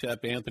roster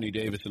except Anthony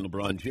Davis and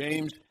LeBron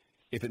James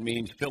if it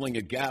means filling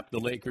a gap the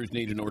Lakers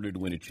need in order to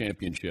win a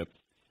championship,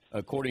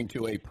 according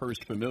to a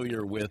person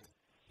familiar with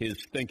his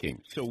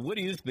thinking. So what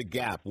is the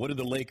gap? What do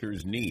the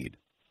Lakers need?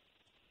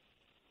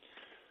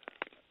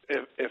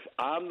 If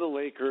I'm the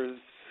Lakers,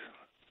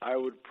 I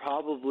would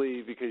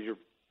probably, because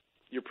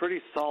you're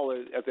pretty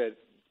solid at that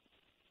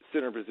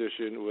center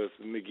position with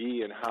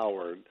McGee and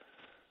Howard.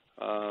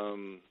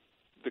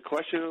 The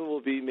question will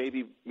be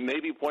maybe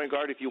point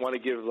guard if you want to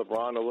give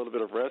LeBron a little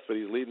bit of rest, but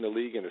he's leading the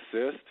league in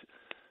assists.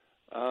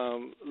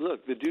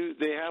 Look,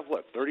 they have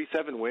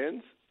 37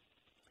 wins,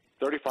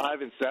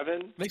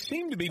 35-7. They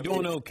seem to be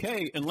doing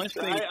okay, unless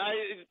they.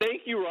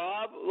 Thank you,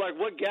 Rob.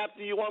 What gap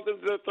do you want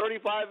them to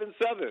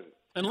 35-7?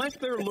 Unless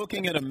they're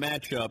looking at a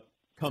matchup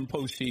come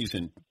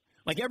postseason.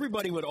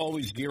 Everybody would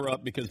always gear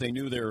up because they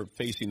knew they were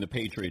facing the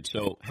Patriots.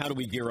 So how do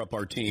we gear up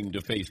our team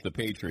to face the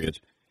Patriots?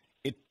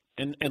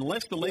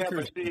 Unless the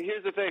Lakers. Yeah, but see,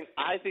 here's the thing.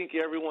 I think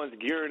everyone's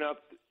gearing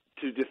up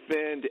to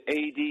defend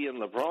AD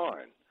and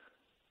LeBron.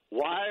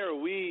 Why are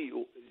we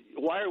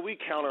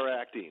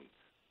counteracting?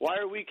 Why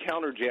are we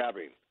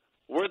counter-jabbing?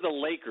 We're the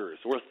Lakers.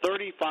 We're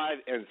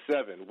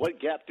 35-7. What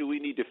gap do we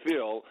need to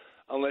fill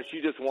unless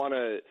you just want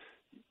to,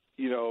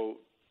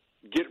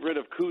 get rid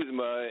of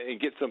Kuzma and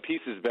get some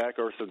pieces back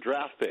or some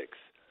draft picks?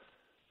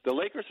 The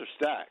Lakers are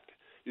stacked.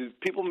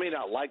 People may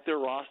not like their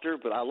roster,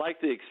 but I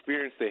like the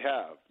experience they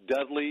have.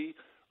 Dudley,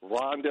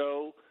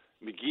 Rondo,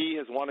 McGee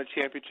has won a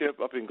championship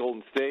up in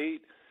Golden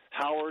State.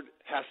 Howard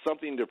has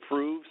something to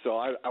prove, so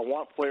I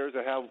want players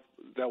that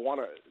want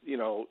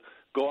to,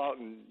 go out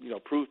and,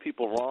 prove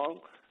people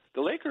wrong.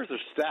 The Lakers are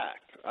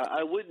stacked.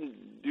 I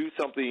wouldn't do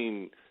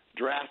something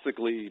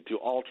drastically to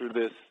alter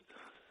this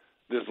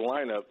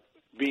lineup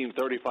being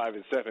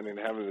 35-7 and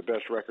having the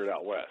best record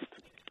out west.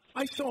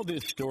 I saw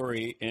this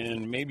story,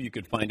 and maybe you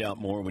could find out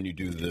more when you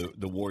do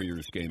the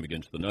Warriors game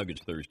against the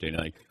Nuggets Thursday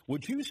night.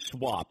 Would you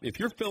swap, if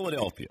you're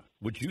Philadelphia,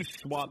 would you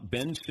swap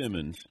Ben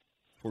Simmons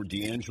for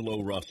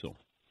D'Angelo Russell?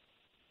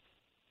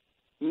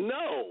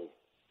 No.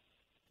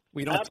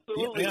 We don't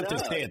have to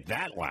say it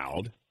that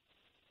loud.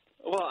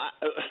 Well,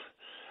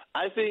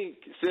 I think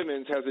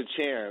Simmons has a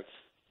chance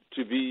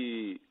to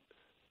be,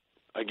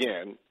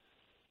 again,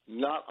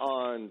 not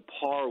on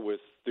par with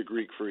the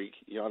Greek freak,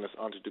 Giannis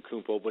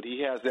Antetokounmpo, but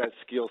he has that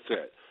skill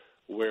set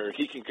where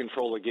he can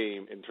control a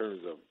game in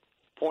terms of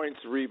points,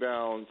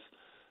 rebounds,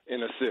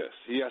 and assists.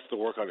 He has to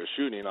work on his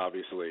shooting,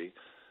 obviously,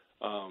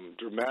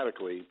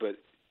 dramatically, but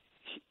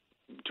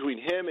between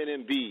him and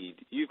Embiid,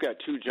 you've got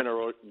two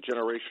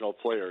generational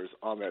players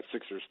on that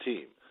Sixers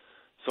team.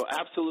 So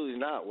absolutely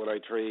not would I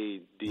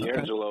trade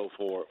D'Angelo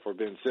for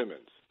Ben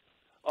Simmons.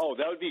 Oh,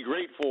 that would be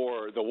great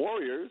for the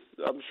Warriors.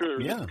 I'm sure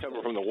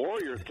coming from the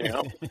Warriors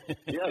camp.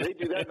 Yeah, they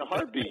do that in a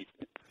heartbeat.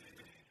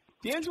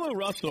 D'Angelo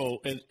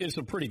Russell is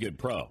a pretty good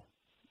pro.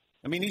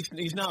 I mean,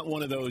 he's not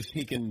one of those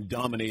he can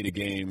dominate a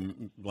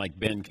game like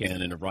Ben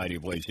can in a variety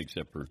of ways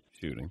except for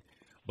shooting.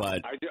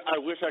 But I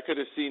wish I could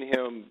have seen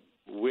him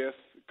with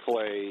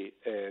Clay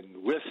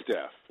and with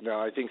Steph. Now,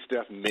 I think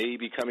Steph may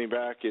be coming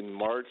back in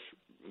March,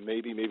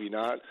 maybe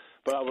not.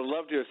 But I would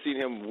love to have seen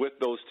him with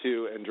those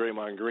two and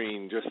Draymond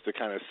Green just to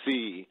kind of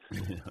see,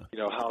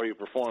 how he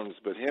performs.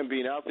 But him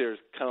being out there is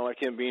kind of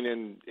like him being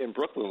in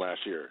Brooklyn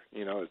last year.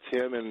 It's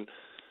him and,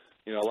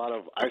 a lot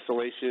of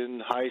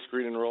isolation, high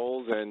screen and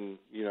rolls, and,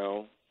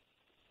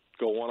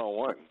 go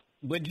one-on-one.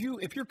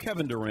 If you're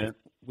Kevin Durant,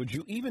 would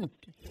you even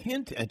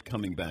hint at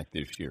coming back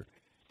this year?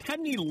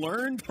 Hadn't he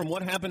learned from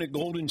what happened at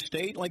Golden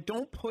State? Like,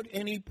 don't put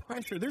any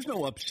pressure. There's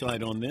no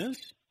upside on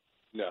this.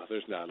 No,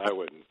 there's not. I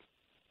wouldn't.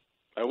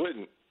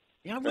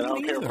 Yeah, I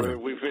don't care if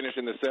we finish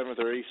in the 7th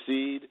or 8th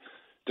seed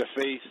to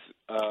face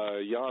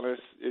Giannis.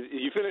 If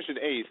you finish in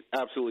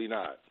 8th, absolutely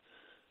not.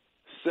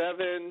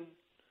 7,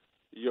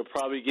 you're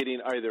probably getting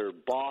either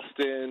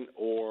Boston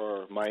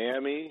or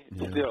Miami.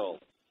 Yeah. Still.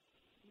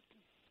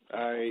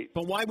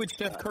 But why would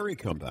Steph Curry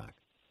come back?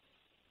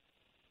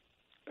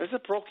 It's a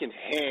broken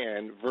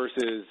hand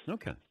versus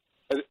an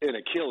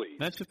Achilles.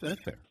 That's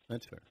fair.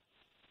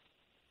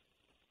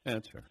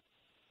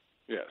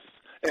 Yes.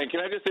 And can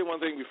I just say one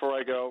thing before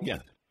I go?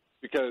 Yes.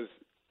 Because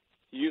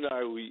you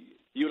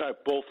and I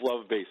both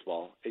love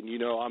baseball, and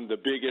I'm the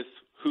biggest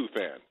Who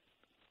fan.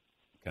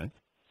 Okay.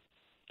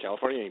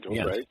 California Angels,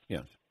 right?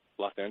 Yes.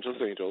 Los Angeles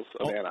Angels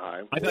of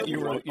Anaheim. I thought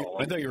you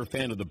were a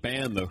fan of the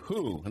band The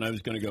Who, and I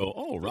was going to go,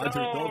 Roger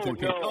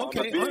Daltrey. No, I'm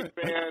a big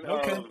fan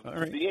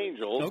of the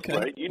Angels,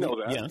 right? You know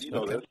that. Yes. You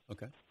know this.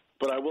 Okay.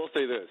 But I will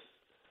say this.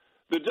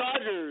 The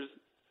Dodgers,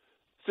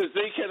 since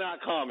they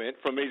cannot comment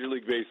from Major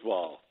League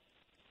Baseball,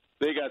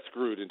 they got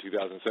screwed in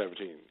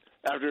 2017.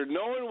 After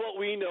knowing what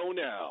we know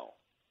now,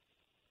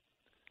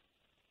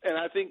 and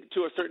I think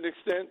to a certain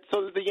extent,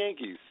 so did the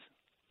Yankees.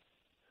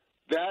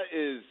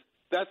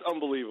 That's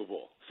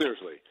unbelievable,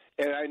 seriously.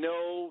 And I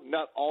know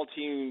all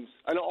teams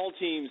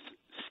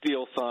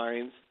steal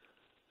signs,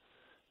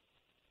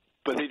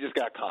 but they just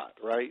got caught,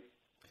 right?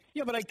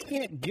 Yeah, but I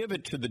can't give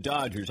it to the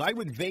Dodgers. I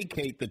would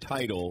vacate the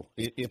title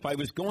if I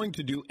was going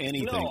to do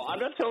anything. No, I'm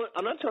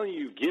not telling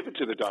you give it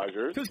to the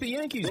Dodgers. Because the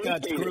Yankees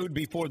got screwed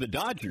before the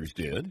Dodgers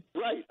did.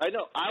 Right, I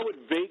know. I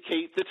would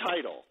vacate the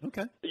title.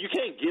 Okay. You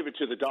can't give it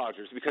to the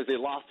Dodgers because they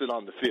lost it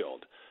on the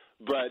field.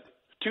 But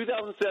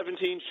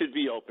 2017 should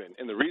be open,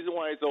 and the reason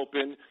why it's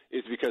open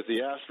is because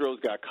the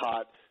Astros got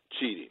caught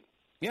cheating.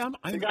 Yeah,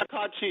 they got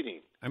caught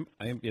cheating.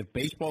 If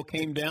baseball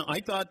came down, I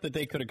thought that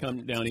they could have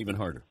come down even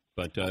harder.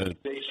 But they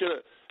should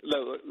have.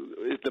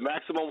 If the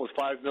maximum was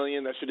 $5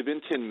 million, that should have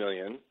been $10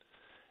 million.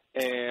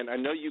 And I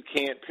know you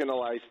can't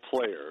penalize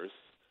players.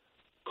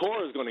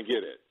 Cora's going to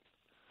get it.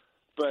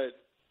 But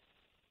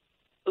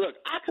look,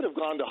 I could have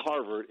gone to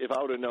Harvard if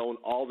I would have known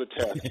all the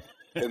tests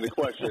and the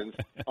questions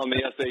on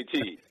the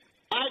SAT.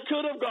 I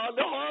could have gone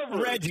to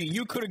Harvard. Reggie,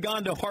 you could have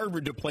gone to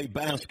Harvard to play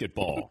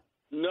basketball.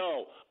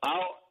 No,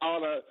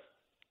 on an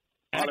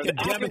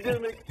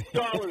academic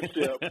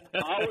scholarship,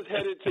 I was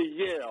headed to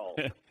Yale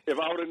if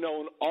I would have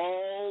known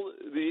all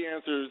the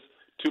answers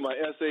to my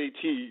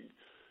SAT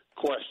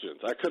questions.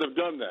 I could have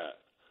done that.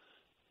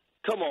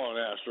 Come on,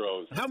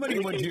 Astros. How many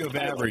would you have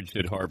averaged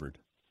at Harvard?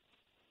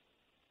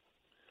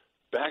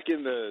 Back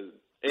in the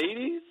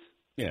 80s?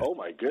 Yeah. Oh,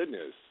 my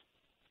goodness.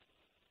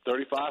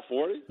 35,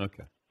 40?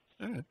 Okay.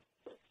 All right.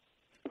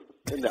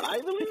 In the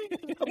Ivy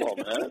League? Come on,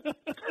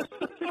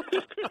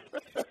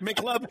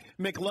 man.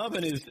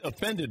 McLovin is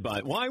offended by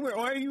it. Why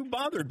are you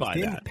bothered by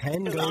that?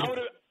 Penn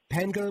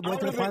go went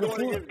to the Final Four.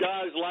 Going against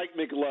guys like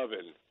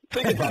McLovin.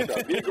 Think about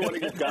that. You're going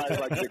against guys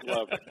like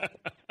McLovin.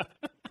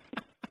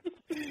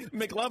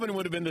 McLovin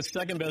would have been the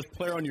second best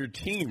player on your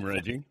team,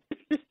 Reggie.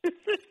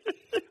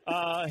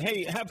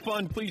 Hey, have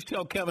fun. Please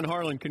tell Kevin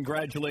Harlan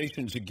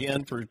congratulations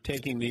again for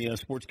taking the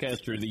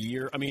Sportscaster of the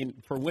Year. I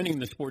mean, for winning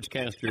the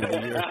Sportscaster of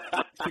the Year.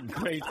 It's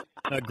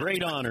a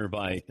great honor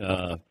by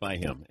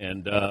him,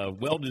 and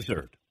well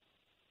deserved.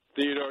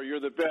 Theodore, you're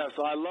the best.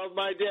 I love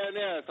my Dan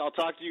S. I'll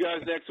talk to you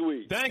guys next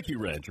week. Thank you,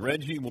 Reg.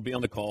 Reggie will be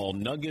on the call.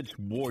 Nuggets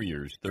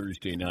Warriors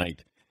Thursday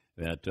night.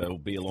 That will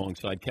be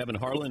alongside Kevin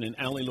Harlan and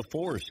Allie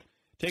LaForce.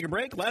 Take a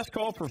break. Last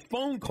call for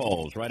phone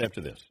calls right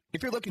after this.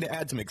 If you're looking to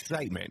add some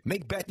excitement,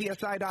 make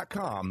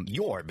BetDSI.com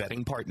your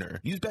betting partner.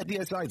 Use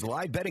BetDSI's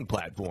live betting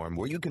platform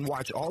where you can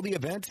watch all the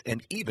events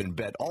and even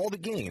bet all the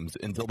games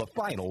until the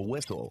final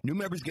whistle. New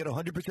members get a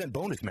 100%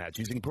 bonus match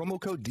using promo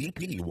code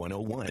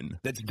DP101.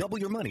 That's double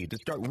your money to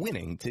start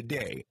winning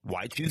today.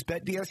 Why choose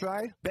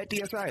BetDSI?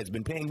 BetDSI has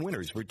been paying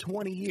winners for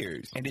 20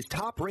 years and is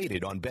top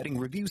rated on betting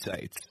review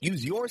sites.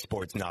 Use your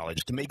sports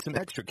knowledge to make some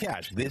extra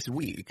cash this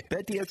week.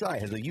 BetDSI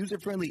has a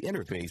user-friendly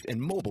interface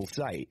and mobile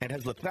site and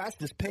has the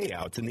fastest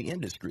payouts in the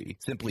industry.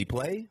 Simply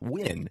play,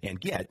 win, and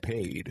get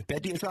paid.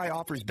 BetDSI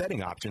offers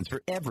betting options for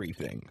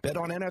everything. Bet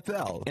on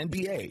NFL,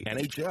 NBA,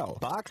 NHL,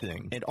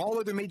 boxing, and all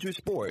other major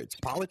sports,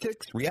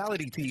 politics,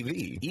 reality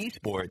TV,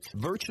 esports,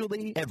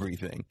 virtually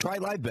everything. Try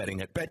live betting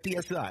at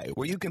BetDSI,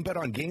 where you can bet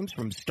on games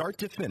from start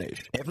to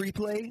finish, every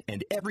play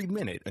and every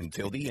minute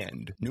until the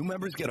end. New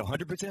members get a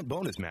 100%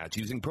 bonus match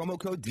using promo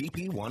code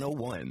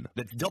DP101.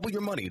 That's double your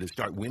money to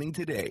start winning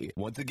today.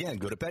 Once again,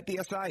 go to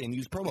BetDSI and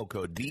use promo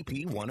code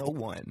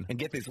DP101 and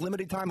get this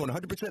limited time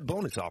 100%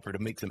 bonus offer to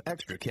make some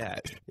extra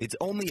cash. It's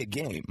only a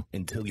game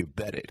until you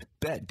bet it.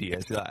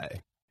 BetDSI.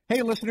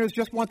 Hey, listeners,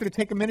 just wanted to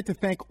take a minute to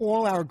thank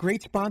all our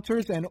great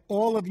sponsors and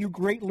all of you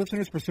great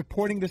listeners for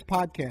supporting this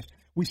podcast.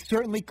 We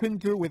certainly couldn't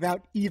do it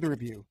without either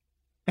of you.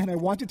 And I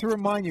wanted to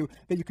remind you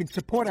that you can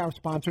support our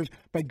sponsors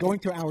by going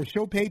to our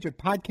show page at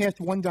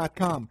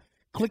podcast1.com,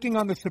 clicking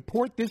on the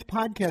Support This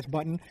Podcast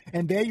button,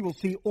 and there you will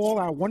see all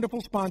our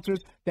wonderful sponsors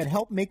that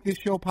help make this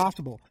show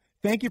possible.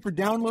 Thank you for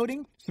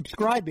downloading,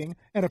 subscribing,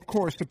 and, of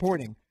course,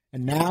 supporting.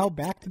 And now,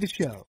 back to the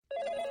show.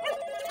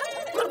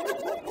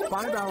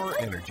 5 Hour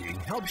Energy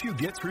helps you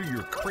get through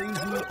your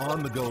crazy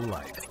on-the-go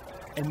life.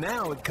 And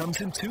now it comes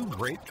in 2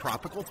 great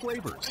tropical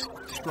flavors,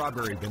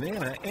 Strawberry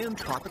Banana and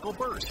Tropical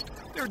Burst.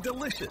 They're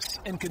delicious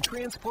and can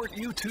transport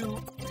you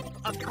to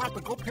a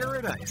tropical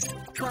paradise.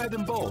 Try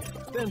them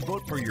both, then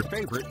vote for your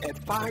favorite at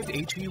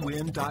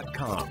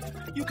 5hewin.com.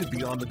 You could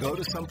be on the go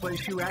to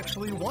someplace you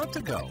actually want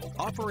to go.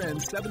 Offer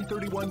ends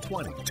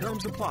 7/31/20.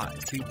 Terms apply.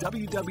 See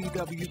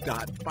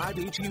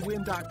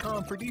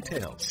www.5hewin.com for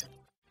details.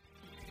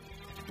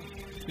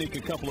 Sneak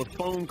a couple of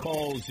phone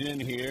calls in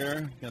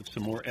here. Got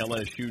some more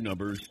LSU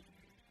numbers.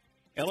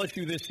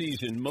 LSU this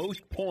season,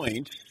 most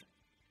points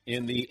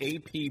in the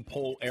AP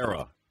poll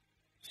era,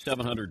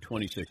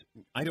 726.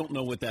 I don't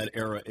know what that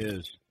era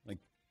is. Like,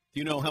 do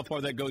you know how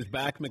far that goes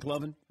back,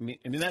 McLovin? I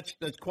mean that's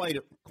quite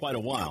a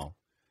while.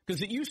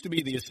 Because it used to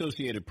be the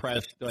Associated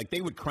Press, like they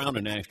would crown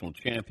a national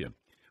champion.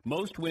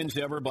 Most wins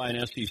ever by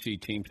an SEC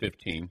team,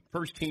 15.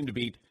 First team to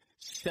beat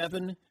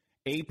 7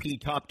 AP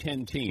top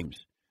 10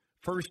 teams.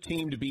 First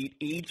team to beat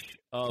each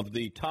of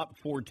the top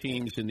 4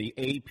 teams in the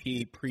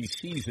AP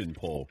preseason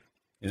poll.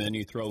 And then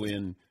you throw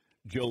in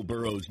Joe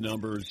Burrow's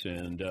numbers,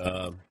 and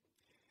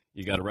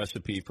you got a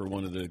recipe for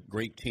one of the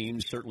great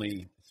teams,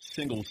 certainly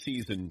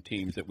single-season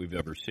teams that we've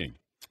ever seen.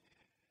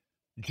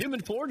 Jim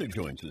in Florida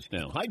joins us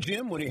now. Hi,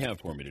 Jim. What do you have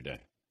for me today?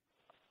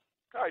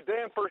 Hi,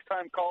 Dan.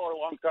 First-time caller,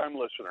 long-time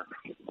listener.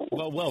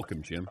 Well,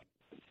 welcome, Jim.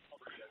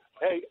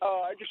 Hey,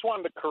 I just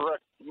wanted to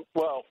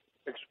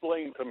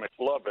explain to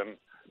McLovin,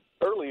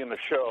 early in the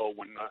show,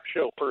 when the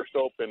show first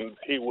opened,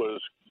 he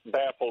was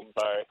baffled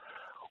by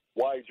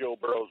why Joe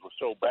Burrow was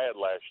so bad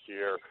last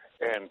year,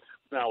 and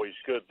now he's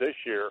good this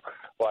year.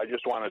 Well, I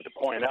just wanted to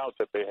point out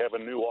that they have a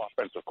new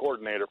offensive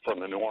coordinator from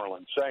the New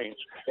Orleans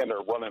Saints, and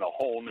they're running a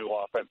whole new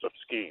offensive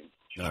scheme.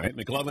 All right,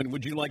 McLovin,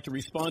 would you like to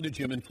respond to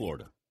Jim in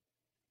Florida?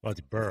 Well,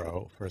 it's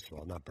Burrow, first of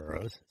all, not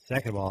Burrows.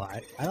 Second of all,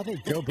 I don't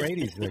think Joe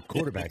Brady's the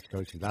quarterback's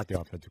coach. He's not the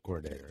offensive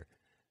coordinator.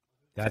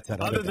 That's that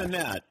Other than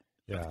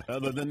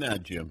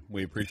that, Jim,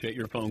 we appreciate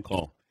your phone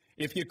call.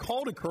 If you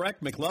call to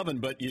correct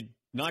McLovin, but you're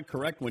not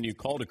correct when you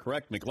call to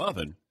correct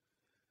McLovin,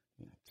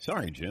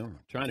 sorry, Jim. I'm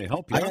trying to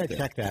help you out there. I got to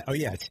check that. Oh,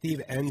 yeah,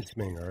 Steve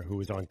Ensminger, who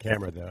was on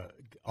camera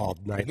all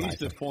night. He's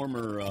the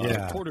former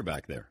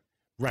quarterback there.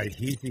 Right,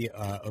 he's the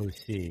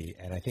OC,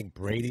 and I think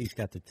Brady's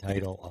got the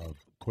title of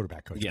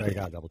quarterback coach. Yeah. I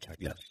got to double-check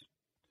that.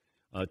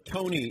 Yes.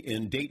 Tony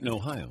in Dayton,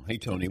 Ohio. Hey,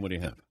 Tony, what do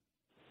you have?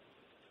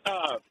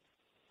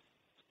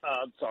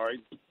 I'm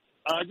sorry.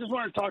 I just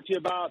wanted to talk to you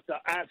about,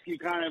 ask you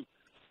kind of,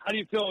 how do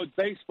you feel with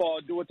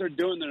baseball, do what they're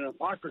doing, the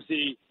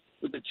hypocrisy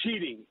with the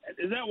cheating?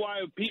 Is that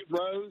why Pete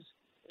Rose,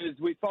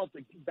 we felt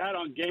that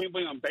on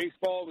gambling on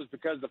baseball was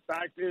because the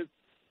fact is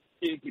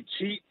he could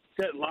cheat,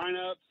 set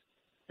lineups,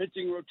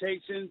 pitching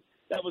rotations.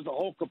 That was the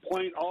whole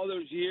complaint all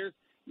those years.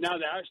 Now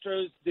the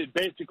Astros did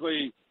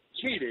basically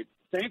cheated.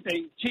 Same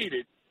thing,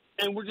 cheated.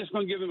 And we're just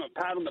going to give him a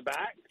pat on the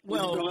back?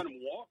 Well, we're going to let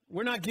him walk?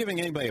 We're not giving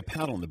anybody a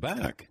pat on the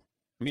back.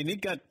 I mean, they've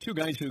got 2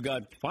 guys who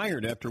got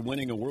fired after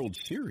winning a World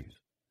Series.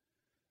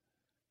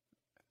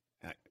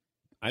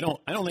 I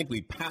don't think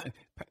we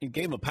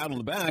gave him a pat on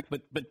the back,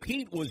 but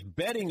Pete was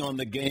betting on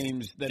the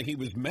games that he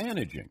was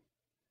managing.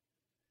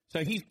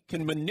 So he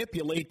can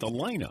manipulate the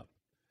lineup.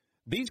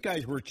 These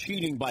guys were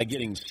cheating by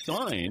getting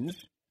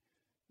signs.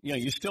 You know,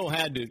 you still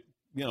had to,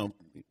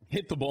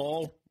 hit the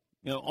ball,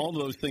 all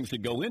those things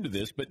that go into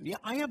this. But, yeah,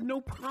 I have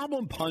no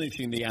problem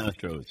punishing the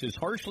Astros. As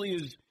harshly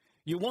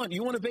You want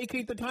to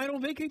vacate the title?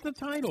 Vacate the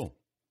title.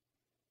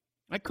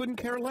 I couldn't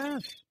care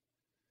less.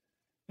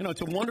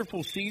 It's a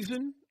wonderful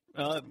season.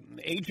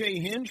 A.J.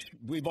 Hinch,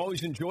 we've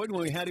always enjoyed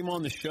when we had him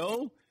on the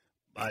show,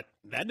 but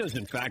that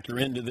doesn't factor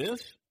into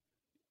this.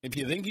 If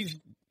you think he's,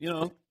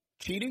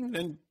 cheating,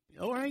 then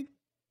all right,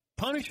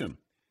 punish him.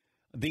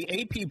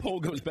 The AP poll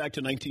goes back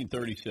to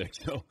 1936,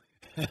 so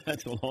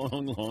that's a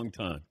long, long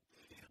time.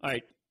 All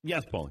right.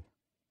 Yes, Paulie.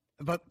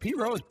 But Pete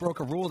Rose broke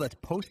a rule that's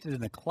posted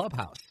in the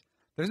clubhouse.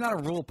 There's not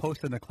a rule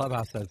posted in the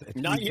clubhouse that says if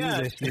not you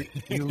yet. do this,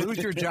 you lose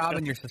your job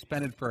and you're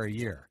suspended for a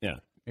year. Yeah.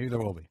 Maybe there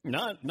will be.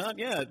 Not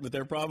yet, but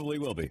there probably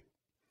will be.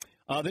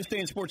 This day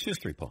in sports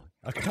history, Paul.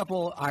 A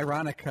couple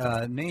ironic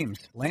names.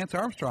 Lance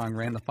Armstrong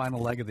ran the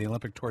final leg of the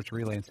Olympic torch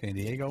relay in San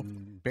Diego.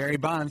 Barry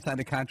Bonds signed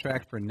a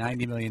contract for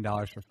 $90 million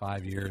for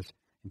 5 years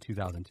in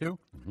 2002.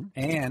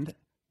 And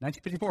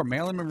 1954,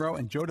 Marilyn Monroe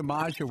and Joe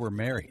DiMaggio were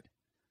married.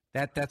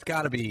 That's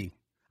got to be,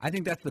 I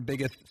think that's the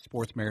biggest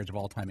sports marriage of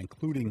all time,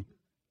 including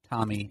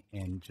Tommy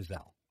and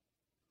Giselle,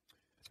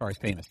 as far as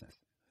famousness.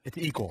 It's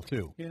equal,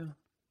 too. Yeah.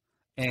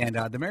 And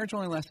the marriage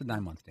only lasted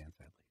 9 months, Dan,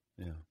 sadly.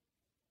 Yeah.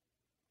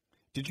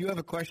 Did you have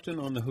a question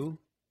on The Who?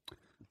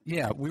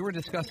 Yeah, we were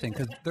discussing,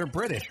 because they're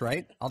British,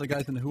 right? All the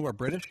guys in The Who are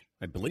British?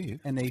 I believe.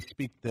 And they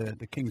speak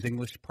the King's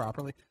English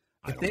properly.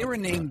 If they were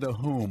named The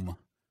Whom,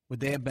 would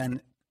they have been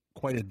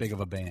quite as big of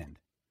a band?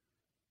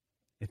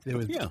 If it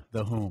was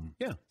The Whom.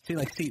 Yeah. See,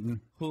 like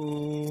Seton.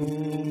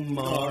 Whom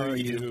are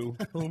you?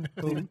 Whom.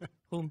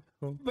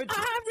 But,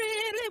 I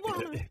really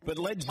want to. But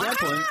Led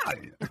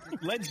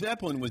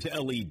Zeppelin was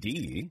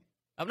LED.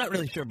 I'm not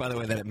really sure, by the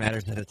way, that it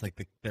matters that it's like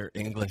they're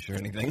English or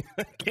anything.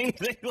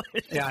 King's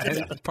English. Yeah,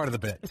 it's part of the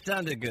bit. It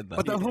sounded good, though.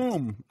 But The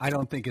Whom, I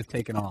don't think is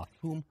taken off.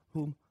 Whom.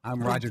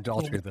 I'm Roger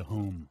Daltrey of The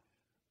Whom.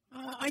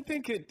 I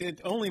think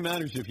it only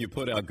matters if you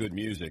put out good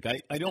music.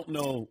 I don't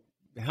know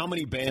how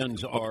many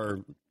bands are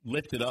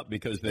lifted up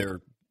because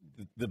the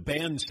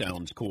band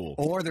sounds cool.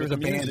 Or there's the a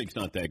band, music's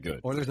not that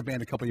good. Or there's a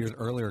band a couple years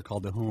earlier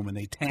called The Whom, and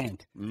they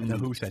tanked. And The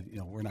Who said,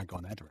 we're not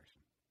going that direction.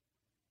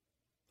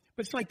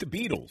 But it's like the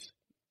Beatles.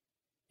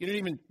 You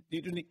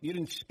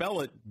didn't spell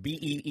it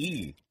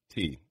Beetles.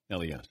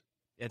 Yeah,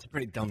 it's a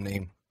pretty dumb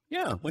name.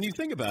 Yeah, when you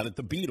think about it,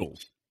 the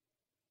Beatles.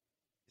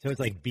 So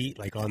it's like beat,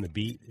 like on the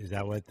beat. Is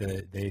that what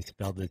they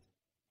spelled it?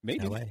 Maybe.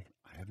 That way?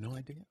 I have no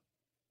idea.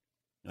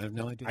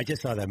 I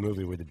just saw that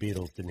movie where the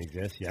Beatles didn't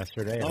exist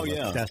yesterday. I'm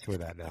obsessed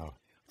with that now.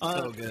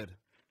 So good.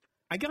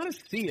 I got to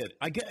see it.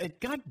 It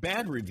got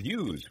bad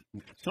reviews.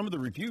 Some of the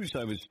reviews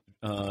I was,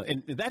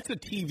 and that's a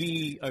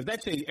TV.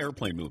 That's a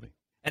airplane movie,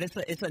 and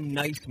it's a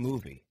nice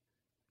movie.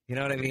 You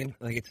know what I mean?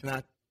 Like it's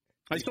not.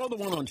 I saw the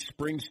one on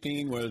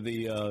Springsteen where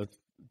the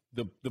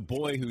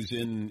boy who's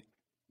in,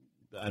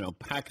 I don't know,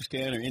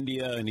 Pakistan or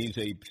India, and he's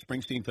a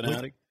Springsteen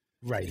fanatic.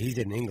 Right, he's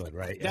in England,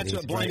 right? That's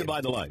Blinded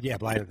by the Light. Yeah,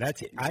 Blinded.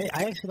 That's it. I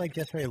actually like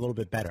Yesterday a little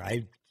bit better.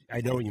 I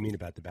know what you mean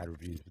about the bad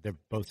reviews, but they're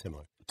both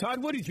similar.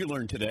 Todd, what did you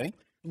learn today?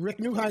 Rick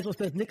Neuheisel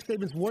says Nick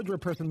Saban's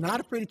wardrobe person not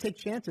afraid to take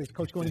chances.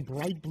 Coach going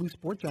bright blue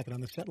sport jacket on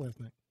the set last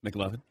night.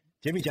 McLovin?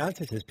 Jimmy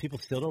Johnson says people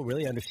still don't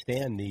really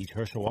understand the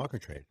Herschel Walker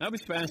trade. That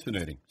was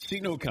fascinating.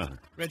 Seton O'Connor.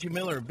 Reggie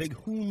Miller, a big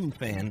Whom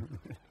fan.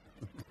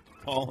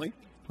 Paulie?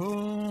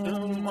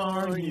 Whom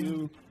are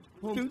you?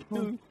 Tell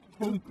me.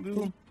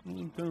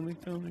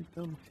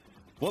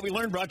 What we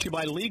learned brought to you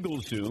by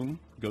LegalZoom.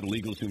 Go to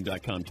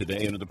LegalZoom.com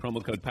today. Enter the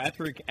promo code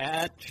Patrick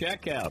at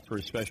checkout for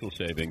special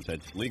savings.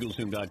 That's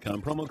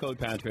LegalZoom.com. Promo code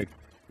Patrick.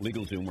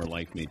 LegalZoom, where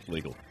life meets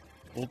legal.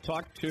 We'll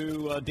talk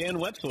to Dan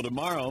Wetzel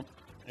tomorrow.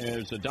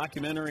 There's a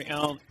documentary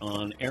out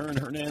on Aaron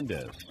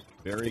Hernandez.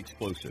 Very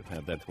explosive.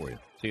 Have that for you.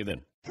 See you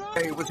then.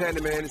 Hey, what's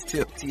happening, man? It's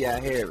Tip, T.I.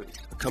 Harris.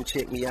 Come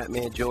check me out,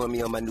 man. Join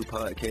me on my new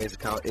podcast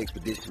called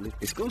Expeditionally.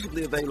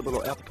 Exclusively available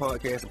on Apple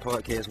Podcasts and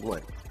Podcast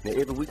One. Now,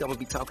 every week I'm going to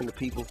be talking to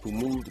people who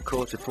move the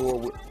culture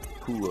forward,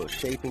 who are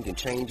shaping and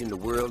changing the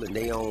world in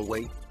their own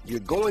way. You're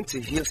going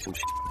to hear some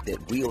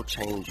that will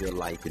change your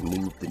life and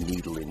move the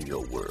needle in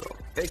your world.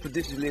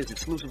 Expeditionally is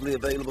exclusively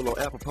available on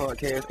Apple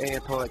Podcasts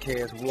and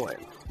Podcast One.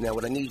 Now,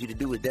 what I need you to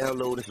do is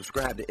download and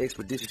subscribe to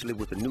Expeditionally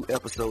with a new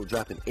episode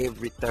dropping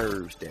every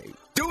Thursday.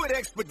 Do it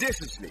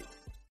expeditiously.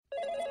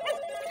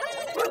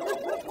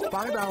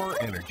 5 Hour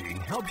Energy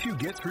helps you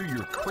get through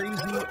your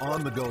crazy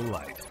on-the-go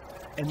life.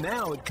 And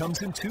now it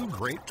comes in 2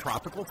 great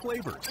tropical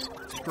flavors,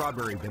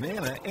 strawberry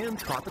banana and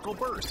tropical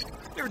burst.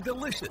 They're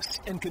delicious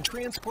and can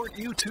transport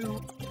you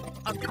to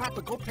a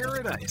tropical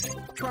paradise.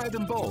 Try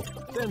them both,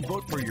 then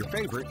vote for your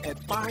favorite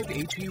at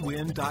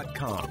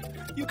 5hewin.com.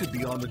 You could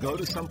be on the go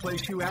to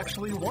someplace you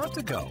actually want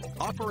to go.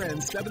 Offer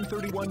ends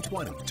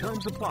 7/31/20.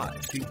 Terms apply.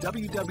 See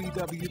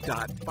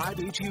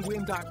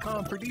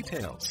www.5hewin.com for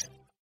details.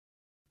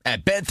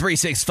 At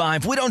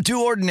Bet365, we don't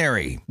do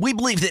ordinary. We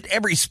believe that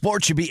every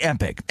sport should be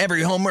epic.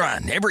 Every home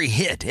run, every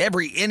hit,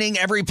 every inning,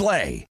 every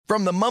play.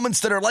 From the moments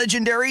that are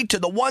legendary to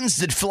the ones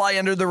that fly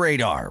under the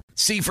radar.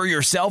 See for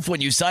yourself when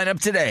you sign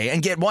up today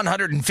and get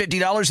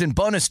 $150 in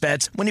bonus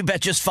bets when you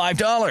bet just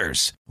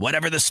 $5.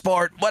 Whatever the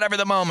sport, whatever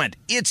the moment,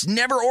 it's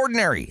never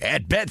ordinary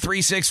at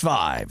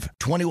Bet365.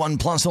 21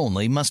 plus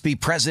only. Must be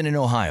present in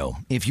Ohio.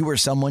 If you or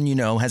someone you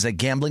know has a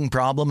gambling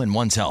problem and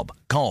wants help,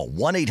 call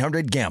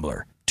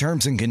 1-800-GAMBLER.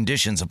 Terms and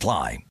conditions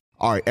apply.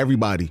 All right,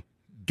 everybody,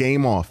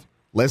 game off.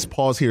 Let's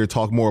pause here to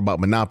talk more about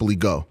Monopoly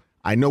Go.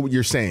 I know what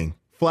you're saying.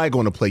 Flag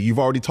on the play. You've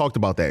already talked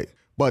about that.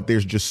 But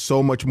there's just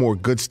so much more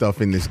good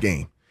stuff in this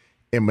game.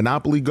 In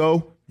Monopoly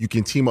Go, you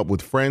can team up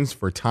with friends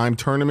for timed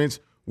tournaments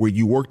where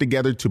you work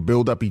together to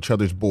build up each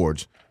other's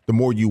boards. The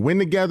more you win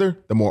together,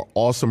 the more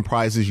awesome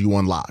prizes you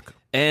unlock.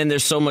 And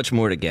there's so much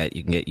more to get.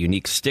 You can get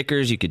unique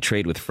stickers. You could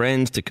trade with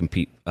friends to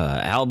compete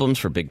albums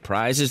for big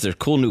prizes. There's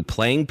cool new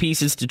playing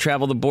pieces to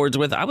travel the boards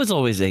with. I was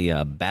always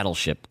a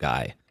battleship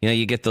guy. You know,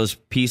 you get those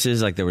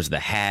pieces, like there was the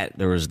hat,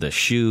 there was the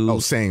shoe. Oh,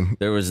 same.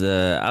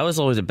 I was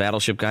always a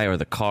battleship guy, or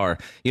the car.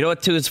 You know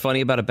what, too, is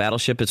funny about a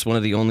battleship? It's one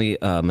of the only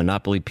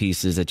Monopoly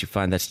pieces that you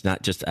find that's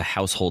not just a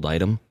household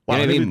item. Wow, You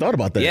know I what never even thought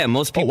about that. Yeah,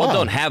 most people wow.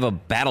 don't have a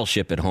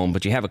battleship at home,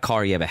 but you have a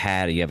car, you have a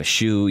hat, you have a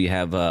shoe, you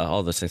have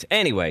all those things.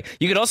 Anyway,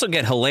 you could also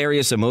get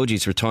hilarious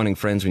emojis for taunting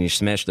friends when you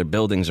smash their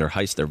buildings or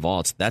heist their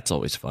vaults. That's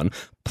always fun.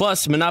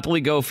 Plus,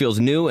 Monopoly Go feels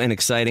new and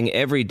exciting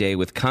every day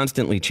with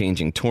constantly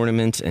changing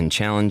tournaments and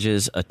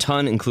challenges. A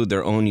ton include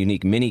their own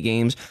unique mini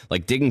games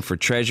like digging for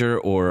treasure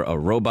or a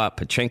robot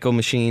Pachinko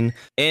machine.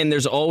 And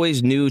there's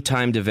always new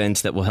timed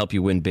events that will help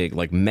you win big,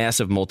 like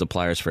massive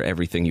multipliers for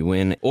everything you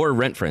win or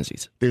rent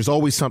frenzies. There's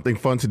always something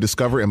fun to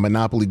discover in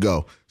Monopoly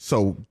Go.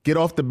 So get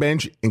off the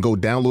bench and go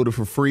download it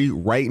for free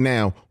right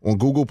now on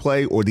Google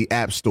Play or the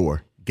App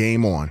Store.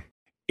 Game on.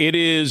 It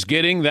is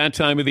getting that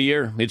time of the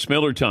year. It's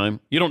Miller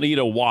time. You don't need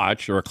a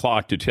watch or a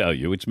clock to tell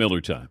you. It's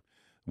Miller time.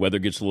 Weather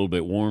gets a little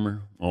bit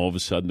warmer. All of a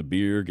sudden, the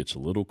beer gets a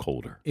little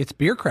colder. It's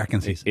beer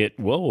cracking season.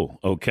 Whoa,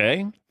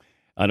 okay.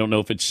 I don't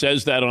know if it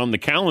says that on the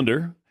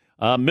calendar.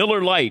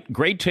 Miller Lite,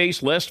 great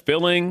taste, less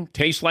filling,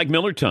 tastes like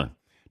Miller time.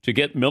 To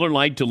get Miller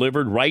Lite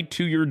delivered right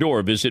to your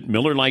door, visit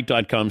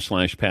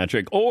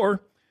MillerLite.com/Patrick,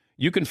 or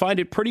you can find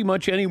it pretty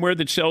much anywhere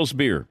that sells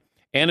beer.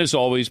 And as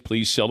always,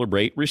 please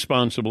celebrate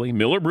responsibly.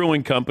 Miller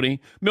Brewing Company,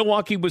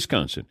 Milwaukee,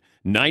 Wisconsin.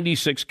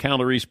 96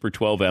 calories per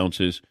 12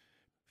 ounces.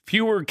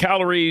 Fewer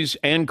calories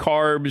and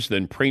carbs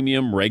than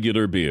premium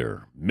regular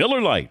beer.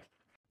 Miller Lite.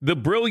 The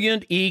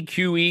brilliant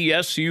EQE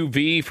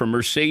SUV from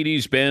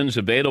Mercedes-Benz,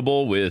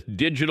 available with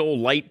digital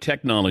light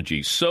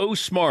technology. So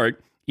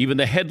smart, even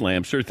the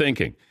headlamps are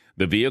thinking.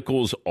 The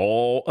vehicle's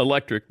all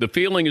electric. The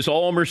feeling is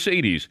all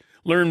Mercedes.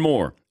 Learn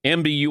more.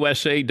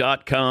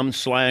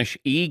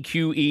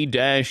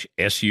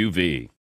 MBUSA.com/EQE-SUV.